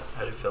off that.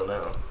 How do you feel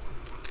now?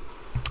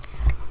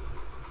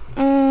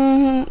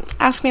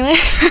 Ask me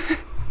later.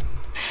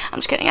 I'm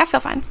just kidding. I feel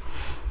fine.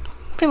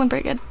 Feeling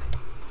pretty good.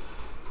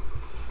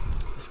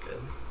 That's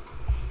good.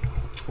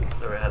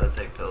 Never had to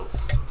take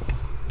pills.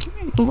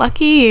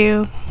 Lucky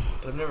you.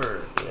 But I've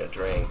never,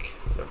 drank,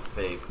 never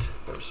vaped,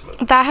 never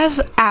smoked. That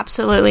has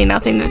absolutely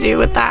nothing to do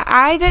with that.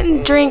 I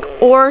didn't drink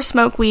or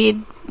smoke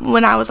weed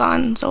when I was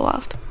on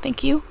Zoloft.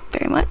 Thank you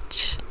very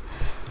much.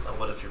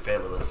 What if your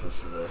family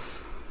listens to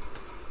this?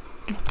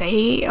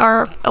 They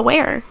are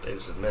aware. You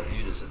just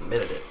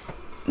admitted it.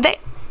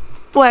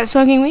 What,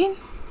 smoking weed?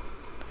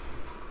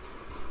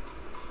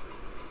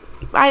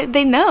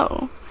 They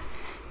know.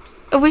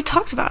 We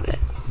talked about it.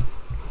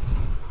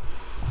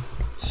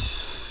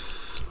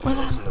 What's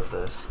that? Listen to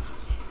this.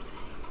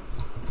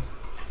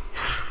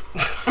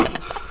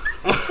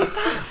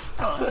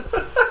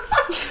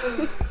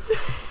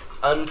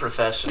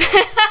 Unprofessional.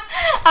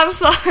 I'm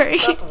sorry.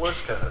 Not the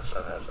worst co-host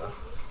I've had,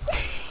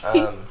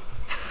 though.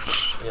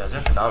 Yeah,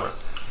 Jeffrey Dahmer.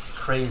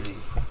 Crazy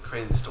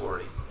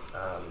story.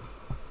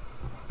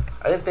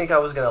 I didn't think I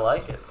was going to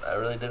like it. I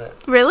really didn't.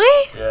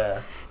 Really?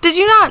 Yeah. Did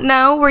you not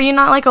know? Were you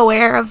not, like,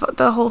 aware of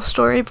the whole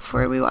story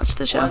before we watched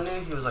the show? Well, I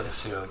knew he was, like, a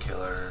serial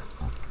killer.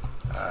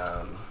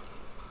 I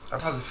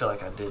probably feel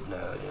like I did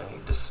know.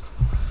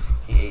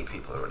 He ate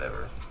people or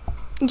whatever.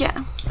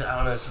 Yeah. But I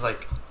don't know. It's just,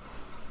 like,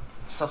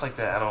 stuff like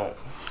that. I don't...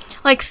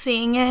 Like,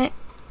 seeing it,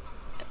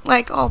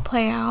 like, all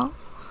play out.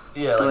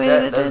 Yeah, the like way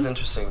that it is did.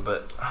 interesting,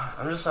 but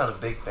I'm just not a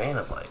big fan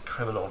of like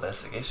criminal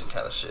investigation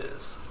kind of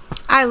shiz.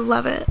 I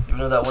love it. Even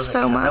though that wasn't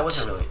so much. that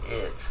wasn't really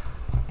it.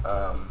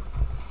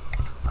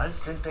 I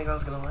just didn't think I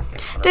was gonna like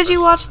it. Did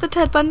you watch the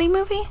Ted Bundy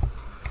movie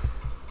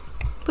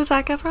with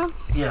Zac Efron?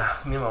 Yeah,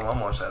 me and my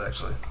mom watched that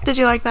actually. Did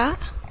you like that?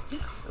 Yeah,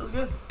 it was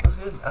good. It was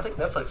good. I think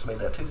Netflix made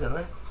that too, didn't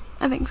they?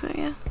 I think so,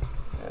 yeah.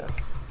 Yeah.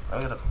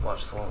 I gotta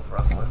watch the one with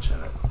Russ Lynch in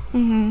it.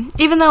 Mm-hmm.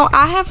 Even though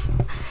I have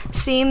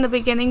seen the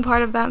beginning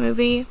part of that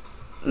movie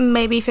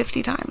maybe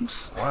 50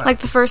 times. Why? Like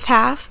the first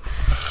half.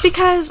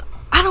 Because,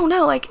 I don't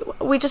know, like,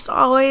 we just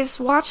always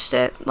watched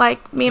it.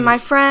 Like, me and my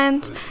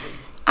friends.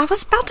 I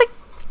was about to...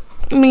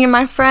 Me and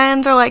my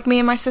friends, or, like, me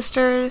and my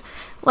sister,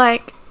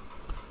 like...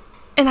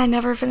 And I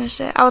never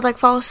finished it. I would, like,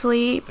 fall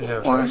asleep. Did you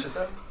ever or finish it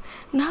though?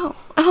 No.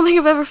 I don't think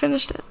I've ever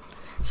finished it.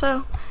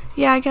 So,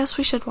 yeah, I guess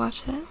we should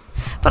watch it.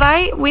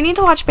 But we need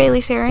to watch Bailey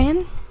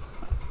Sarian.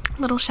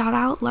 Little shout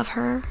out. Love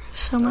her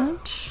so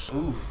much.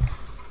 Ooh.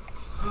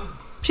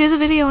 She has a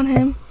video on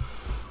him.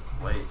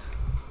 Wait.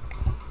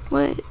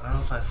 What? I don't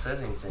know if I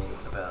said anything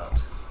about...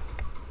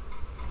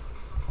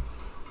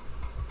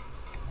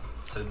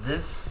 So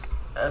this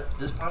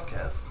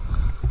podcast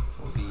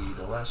will be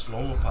the last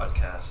normal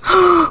podcast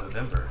in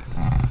November.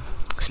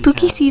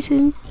 Spooky Because,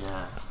 season.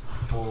 Yeah.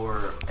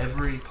 For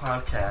every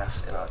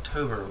podcast in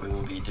October, we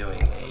will be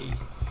doing a...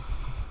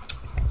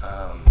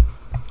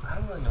 I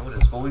don't really know what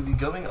it is, but we'll be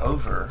going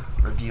over,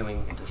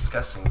 reviewing, and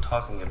discussing,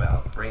 talking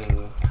about,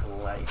 bringing to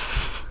light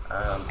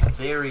a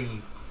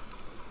very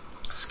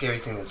scary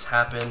thing that's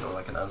happened, or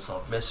like an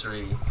unsolved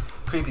mystery,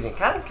 creepy thing,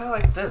 kind of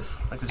like this,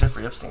 like the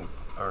Jeffrey Epstein,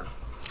 or...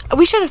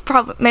 We should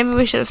have maybe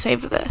we should have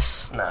saved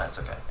this. Nah, it's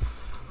okay.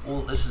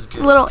 Well, this is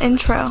good. Little because it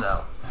intro. comes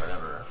out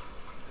whenever,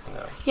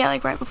 Yeah,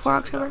 like right before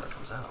October. It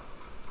comes out,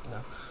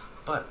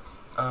 But,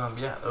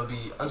 yeah, it'll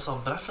be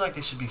unsolved, but I feel like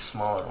they should be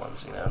smaller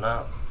ones,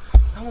 not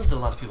ones that a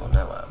lot of people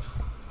know of,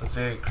 but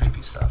very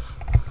creepy stuff.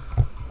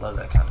 Love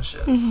that kind of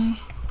shit. Mm-hmm.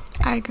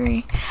 I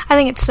agree. I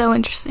think it's so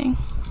interesting.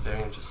 It's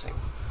very interesting.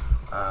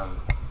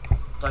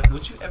 Like,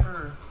 would you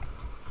ever...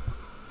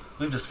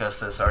 We've discussed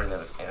this, I already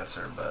know the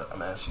answer, but I'm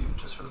gonna ask you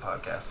just for the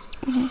podcast.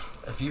 Mm-hmm.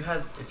 If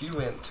you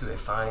went to a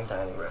fine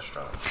dining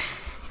restaurant,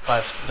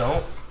 5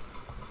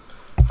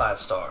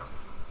 star,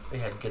 they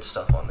had good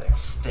stuff on there: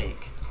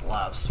 steak,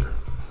 lobster,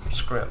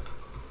 shrimp,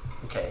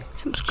 okay,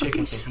 Some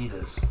chicken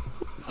scrimpies.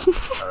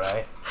 fajitas, all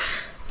right,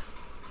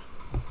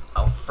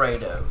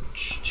 Alfredo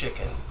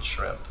chicken,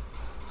 shrimp,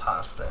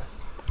 pasta,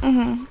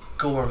 Mm-hmm.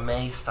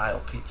 gourmet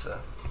style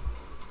pizza.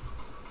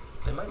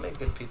 They might make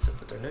good pizza,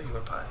 but they're New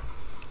York pie.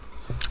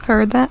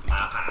 Heard that? My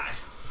pie.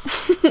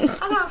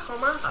 I got for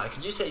my pie.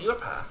 Could you say your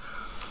pie?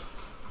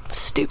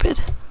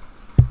 Stupid.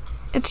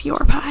 It's your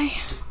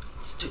pie.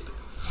 Stupid.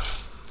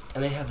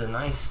 And they have the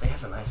nice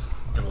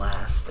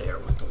glass there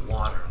with the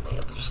water, and they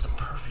have just the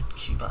perfect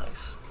cube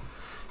ice.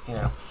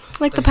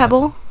 Like the They have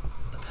pebble.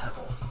 The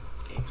pebble,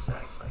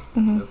 exactly.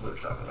 Mhm. That's what we're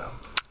talking about.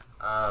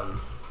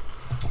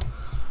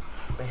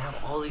 They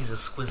have all these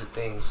exquisite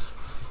things.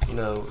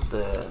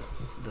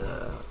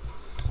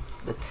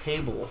 The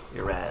table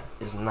you're at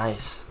is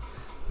nice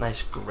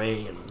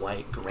gray and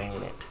white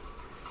granite.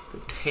 The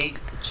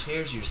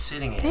chairs you're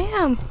sitting in.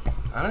 Damn.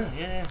 I know,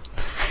 yeah.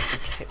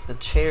 The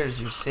chairs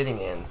you're sitting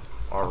in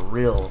are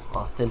real,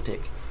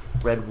 authentic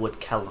redwood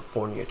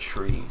California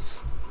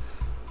trees.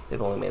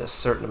 They've only made a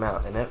certain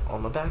amount, and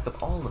on the back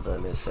of all of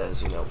them it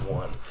says, 1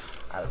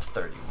 out of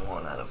 30,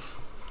 1 out of,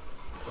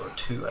 or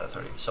 2 out of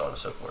 30, so on and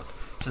so forth.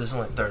 So there's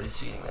only 30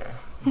 seating there.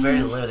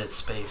 Very limited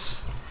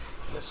space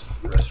in this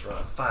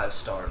restaurant. 5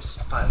 stars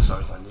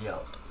on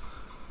Yelp,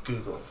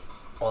 Google,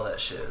 all that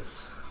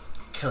shiz.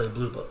 Kelly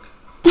Blue Book.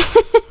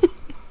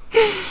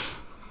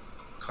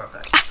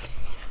 Carfax.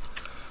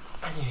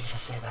 I knew you were gonna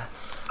say that.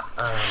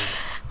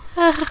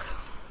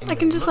 I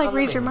can just, like,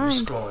 read your When you're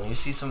mind. scrolling, you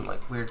see some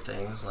like weird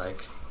things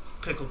like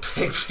pickled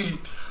pig feet,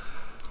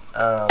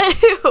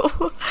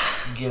 Ew.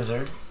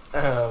 gizzard.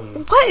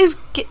 What is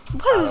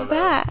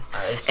that?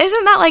 It's,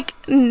 Isn't that like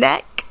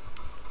neck?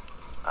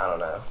 I don't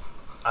know.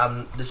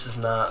 This is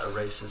not a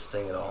racist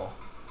thing at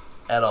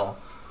all.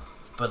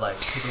 But like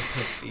pickled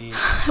pig feet.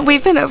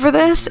 We've been over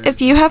this.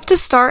 If you have to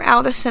start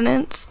out a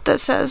sentence that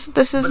says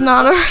this is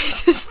not a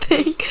racist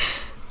thing.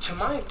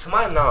 To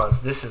my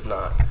knowledge, this is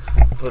not.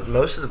 But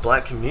most of the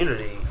black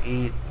community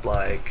eat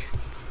like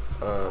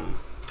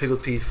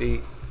pickled pig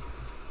feet.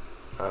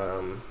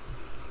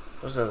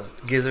 What's that?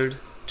 Gizzard,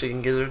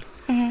 chicken gizzard.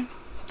 Mm-hmm.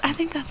 I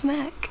think that's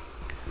neck.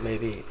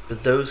 Maybe,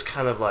 but those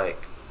kind of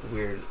like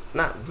weird,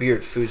 not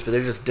weird foods, but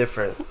they're just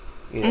different.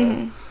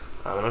 And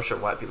I'm sure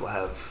white people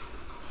have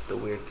the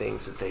weird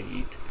things that they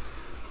eat.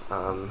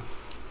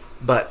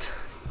 But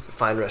the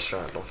fine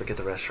restaurant. Don't forget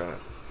the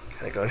restaurant.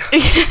 Kind of going.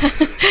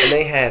 And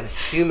they had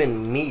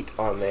human meat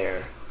on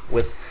there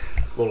with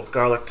little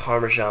garlic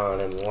parmesan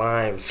and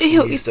lime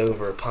squeezed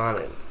over upon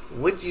it.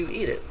 Would you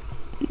eat it?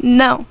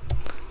 No.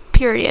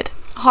 Period.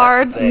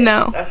 Hard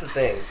no. That's the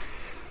thing.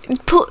 I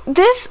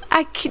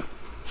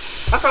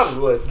probably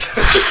would.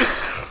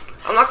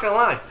 I'm not gonna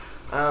lie.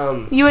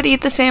 You would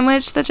eat the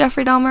sandwich that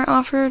Jeffrey Dahmer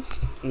offered?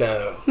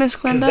 No. Miss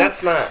Glenda?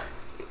 Because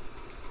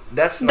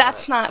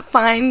That's not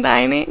fine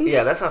dining.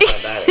 Yeah, that's not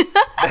fine dining.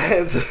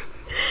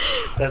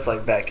 That's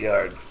like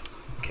backyard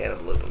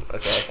cannibalism.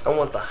 Okay, I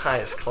want the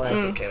highest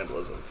class of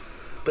cannibalism.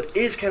 But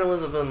is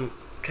cannibalism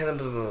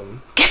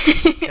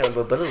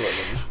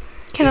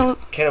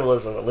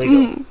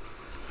illegal?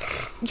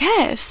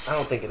 Yes. I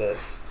don't think it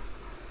is.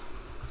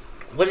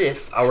 What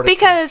if I were to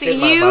because sit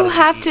my you body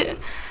have eat to. it?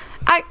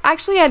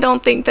 I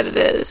don't think that it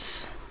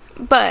is,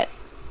 but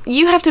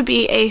you have to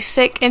be a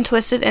sick and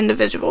twisted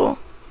individual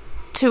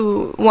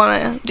to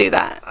want to do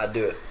that. I'd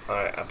do it. All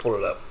right, I pulled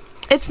it up.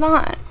 It's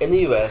not. In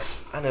the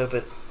U.S., I know,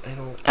 but they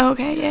don't.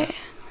 Okay, yeah.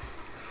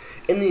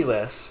 In the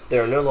U.S.,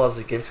 there are no laws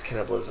against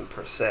cannibalism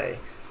per se,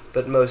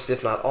 but most,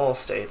 if not all,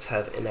 states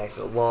have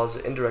enacted laws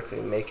that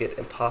indirectly make it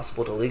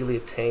impossible to legally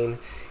obtain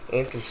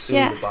and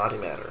consume the body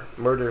matter.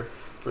 Murder,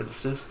 for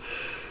instance,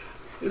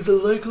 is a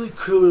likely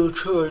criminal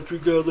charge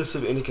regardless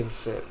of any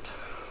consent.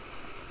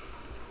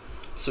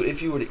 So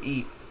if you were to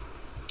eat,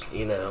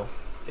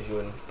 a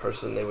human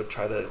person, they would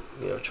try to,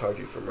 charge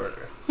you for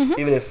murder,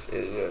 even if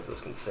it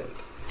was consent.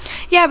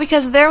 Yeah,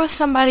 because there was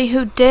somebody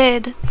who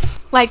did,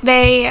 like,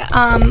 they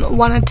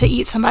wanted to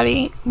eat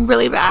somebody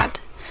really bad.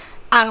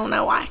 I don't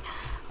know why.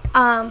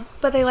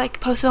 But they, like,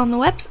 posted on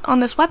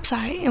this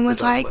website and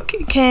was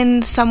like,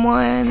 can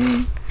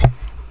someone,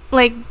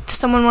 does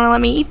someone want to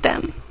let me eat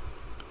them?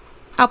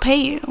 I'll pay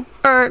you.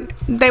 Or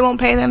they won't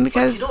pay them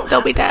because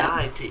they'll be dead. You don't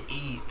have to die to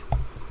eat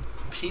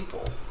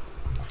people.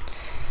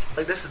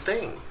 Like, that's the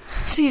thing.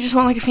 So you just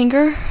want, like, a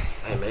finger?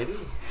 Hey, maybe.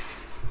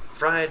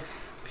 Fried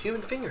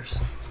human fingers.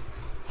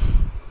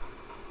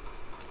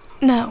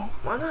 No.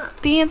 Why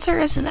not? The answer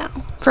is no,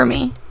 for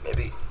me.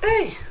 Maybe.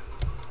 Hey!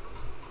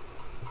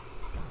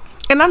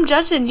 And I'm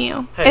judging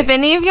you. Hey. If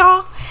any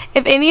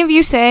of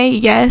you say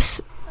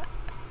yes,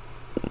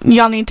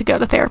 y'all need to go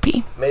to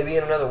therapy. Maybe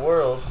in another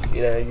world,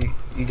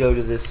 you go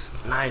to this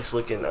nice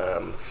looking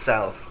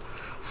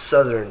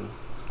southern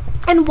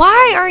And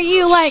why are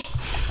you like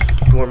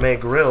gourmet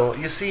grill?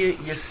 You see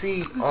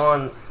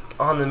on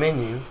the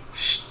menu,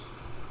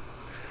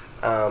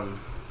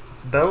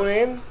 bone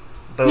in,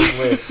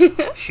 boneless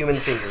human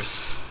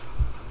fingers.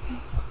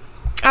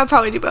 I'd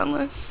probably do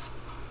boneless.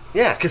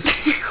 Yeah, because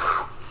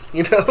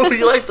you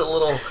like the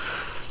little.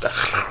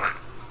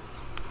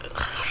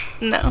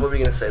 No. What were we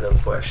gonna say though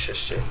before I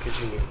shushed you? Because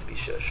you needed to be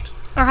shushed.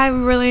 I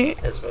really.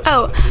 As most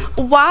Oh, women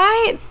do.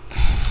 why?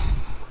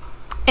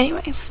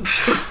 Anyways,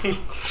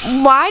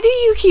 why do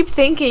you keep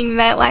thinking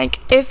that, like,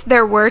 if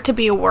there were to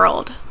be a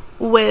world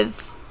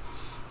with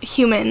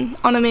human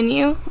on a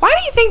menu, why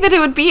do you think that it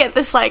would be at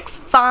this, like,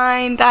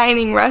 fine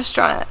dining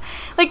restaurant?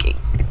 Like,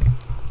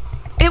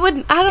 it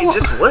would. I don't.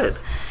 It just would.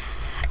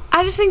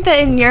 I just think that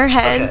in your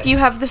head Okay. you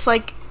have this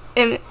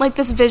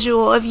this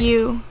visual of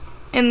you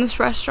in this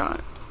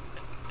restaurant,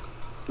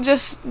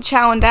 just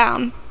chowing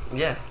down,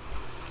 Yeah.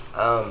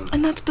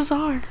 and that's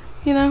bizarre.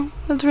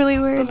 That's really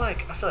weird. But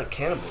I feel like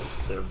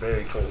cannibals, they're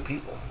very clean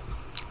people.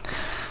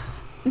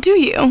 Do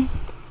you?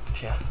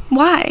 Yeah.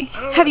 Why?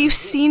 I don't Have know. you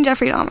seen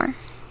Jeffrey Dahmer?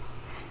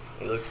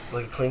 He looked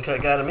like a clean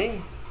cut guy to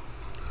me.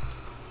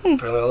 Hmm.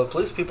 Apparently all the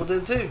police people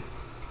did too.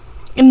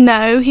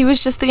 No, he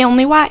was just the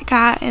only white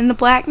guy in the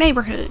black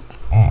neighborhood.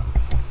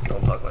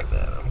 Don't talk like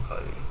that. I'm gonna call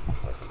you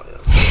like somebody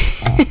else.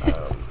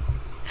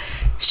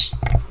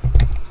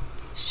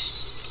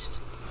 Shh.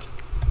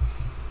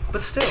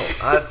 But still,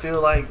 I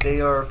feel like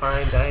they are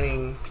fine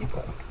dining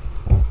people.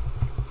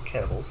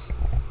 Cannibals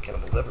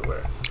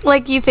everywhere.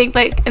 Like, you think,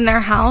 like, in their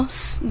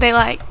house, they,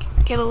 like,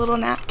 get a little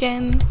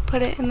napkin,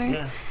 put it in there,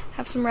 Yeah.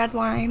 have some red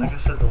wine Like I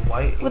said, the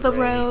white and with a gray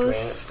granite rose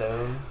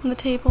stone on the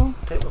table.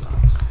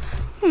 tabletops.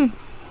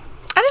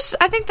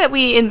 I think that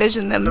we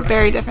envision them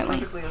very differently.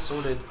 Perfectly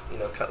assorted,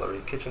 cutlery,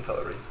 kitchen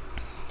cutlery.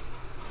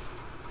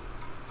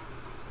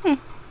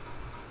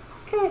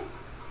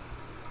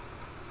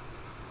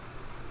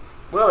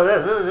 Well,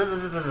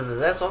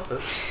 that's all,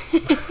 folks.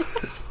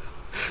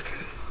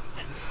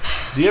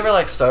 Do you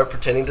ever start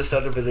pretending to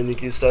stutter, but then you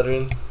keep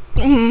stuttering?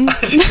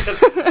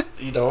 Mm-hmm.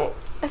 You don't?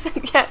 I said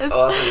yes.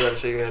 Oh, I thought you were going to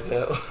shake your head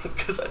no,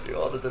 because I do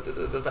all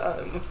the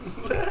time.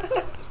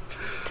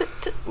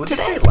 Would you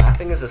say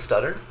laughing is a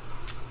stutter?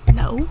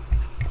 No.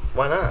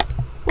 Why not?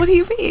 What do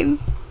you mean?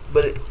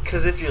 But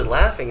because if you're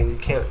laughing and you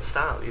can't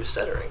stop, you're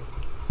stuttering.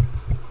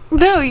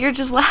 No, you're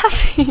just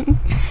laughing.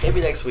 Maybe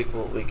next week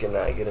we can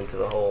get into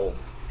the whole.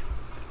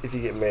 If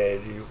you get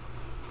married, you.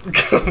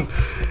 Okay.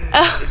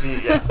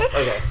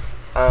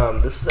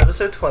 This is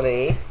episode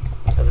 20.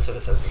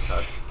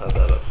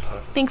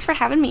 Thanks for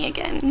having me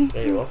again.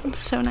 Yeah, you're welcome. It's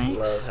so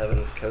nice. Love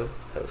having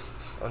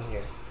co-hosts on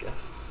here,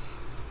 guests.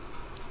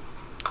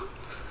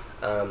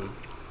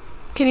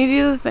 Can you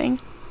do the thing?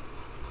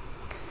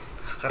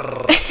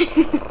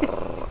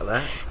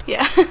 That?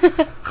 Yeah.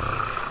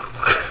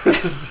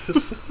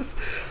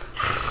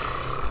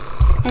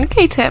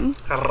 Okay, Tim.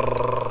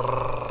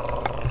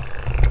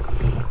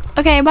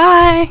 Okay,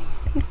 bye.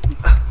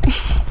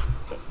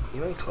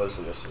 You ain't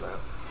closing this one out.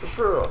 But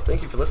for real,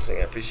 thank you for listening.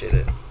 I appreciate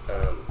it.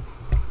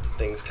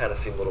 Things kind of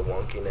seem a little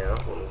wonky now,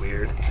 a little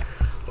weird.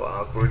 A little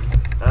awkward.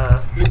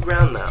 New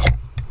ground now.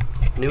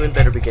 New and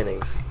better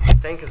beginnings.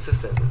 Staying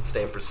consistent.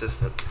 Staying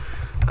persistent.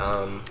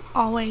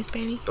 Always,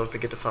 baby. Don't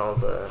forget to follow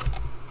the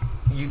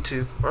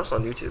YouTube. We're also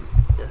on YouTube.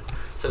 Yeah.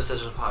 Soap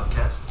Session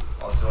Podcast.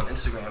 Also on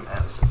Instagram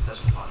at the Soap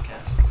Session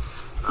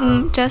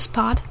Podcast. Just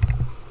pod.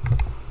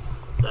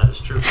 That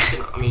is true.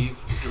 I mean,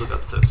 if you look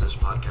up Soap Session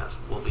Podcast,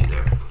 we'll be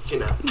there. You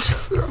know.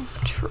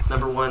 True.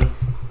 Number 1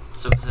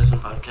 Soap Session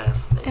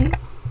Podcast.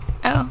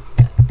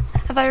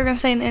 I thought you were going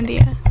to say in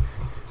India.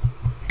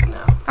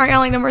 No. Aren't you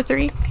only number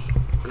 3?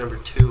 We're number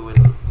 2 in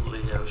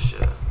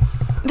Laosha.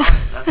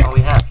 That's all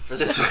we have for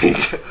this week.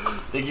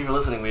 Thank you for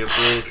listening. We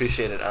really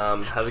appreciate it.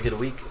 Have a good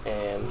week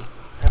and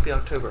happy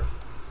October.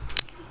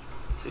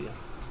 See ya.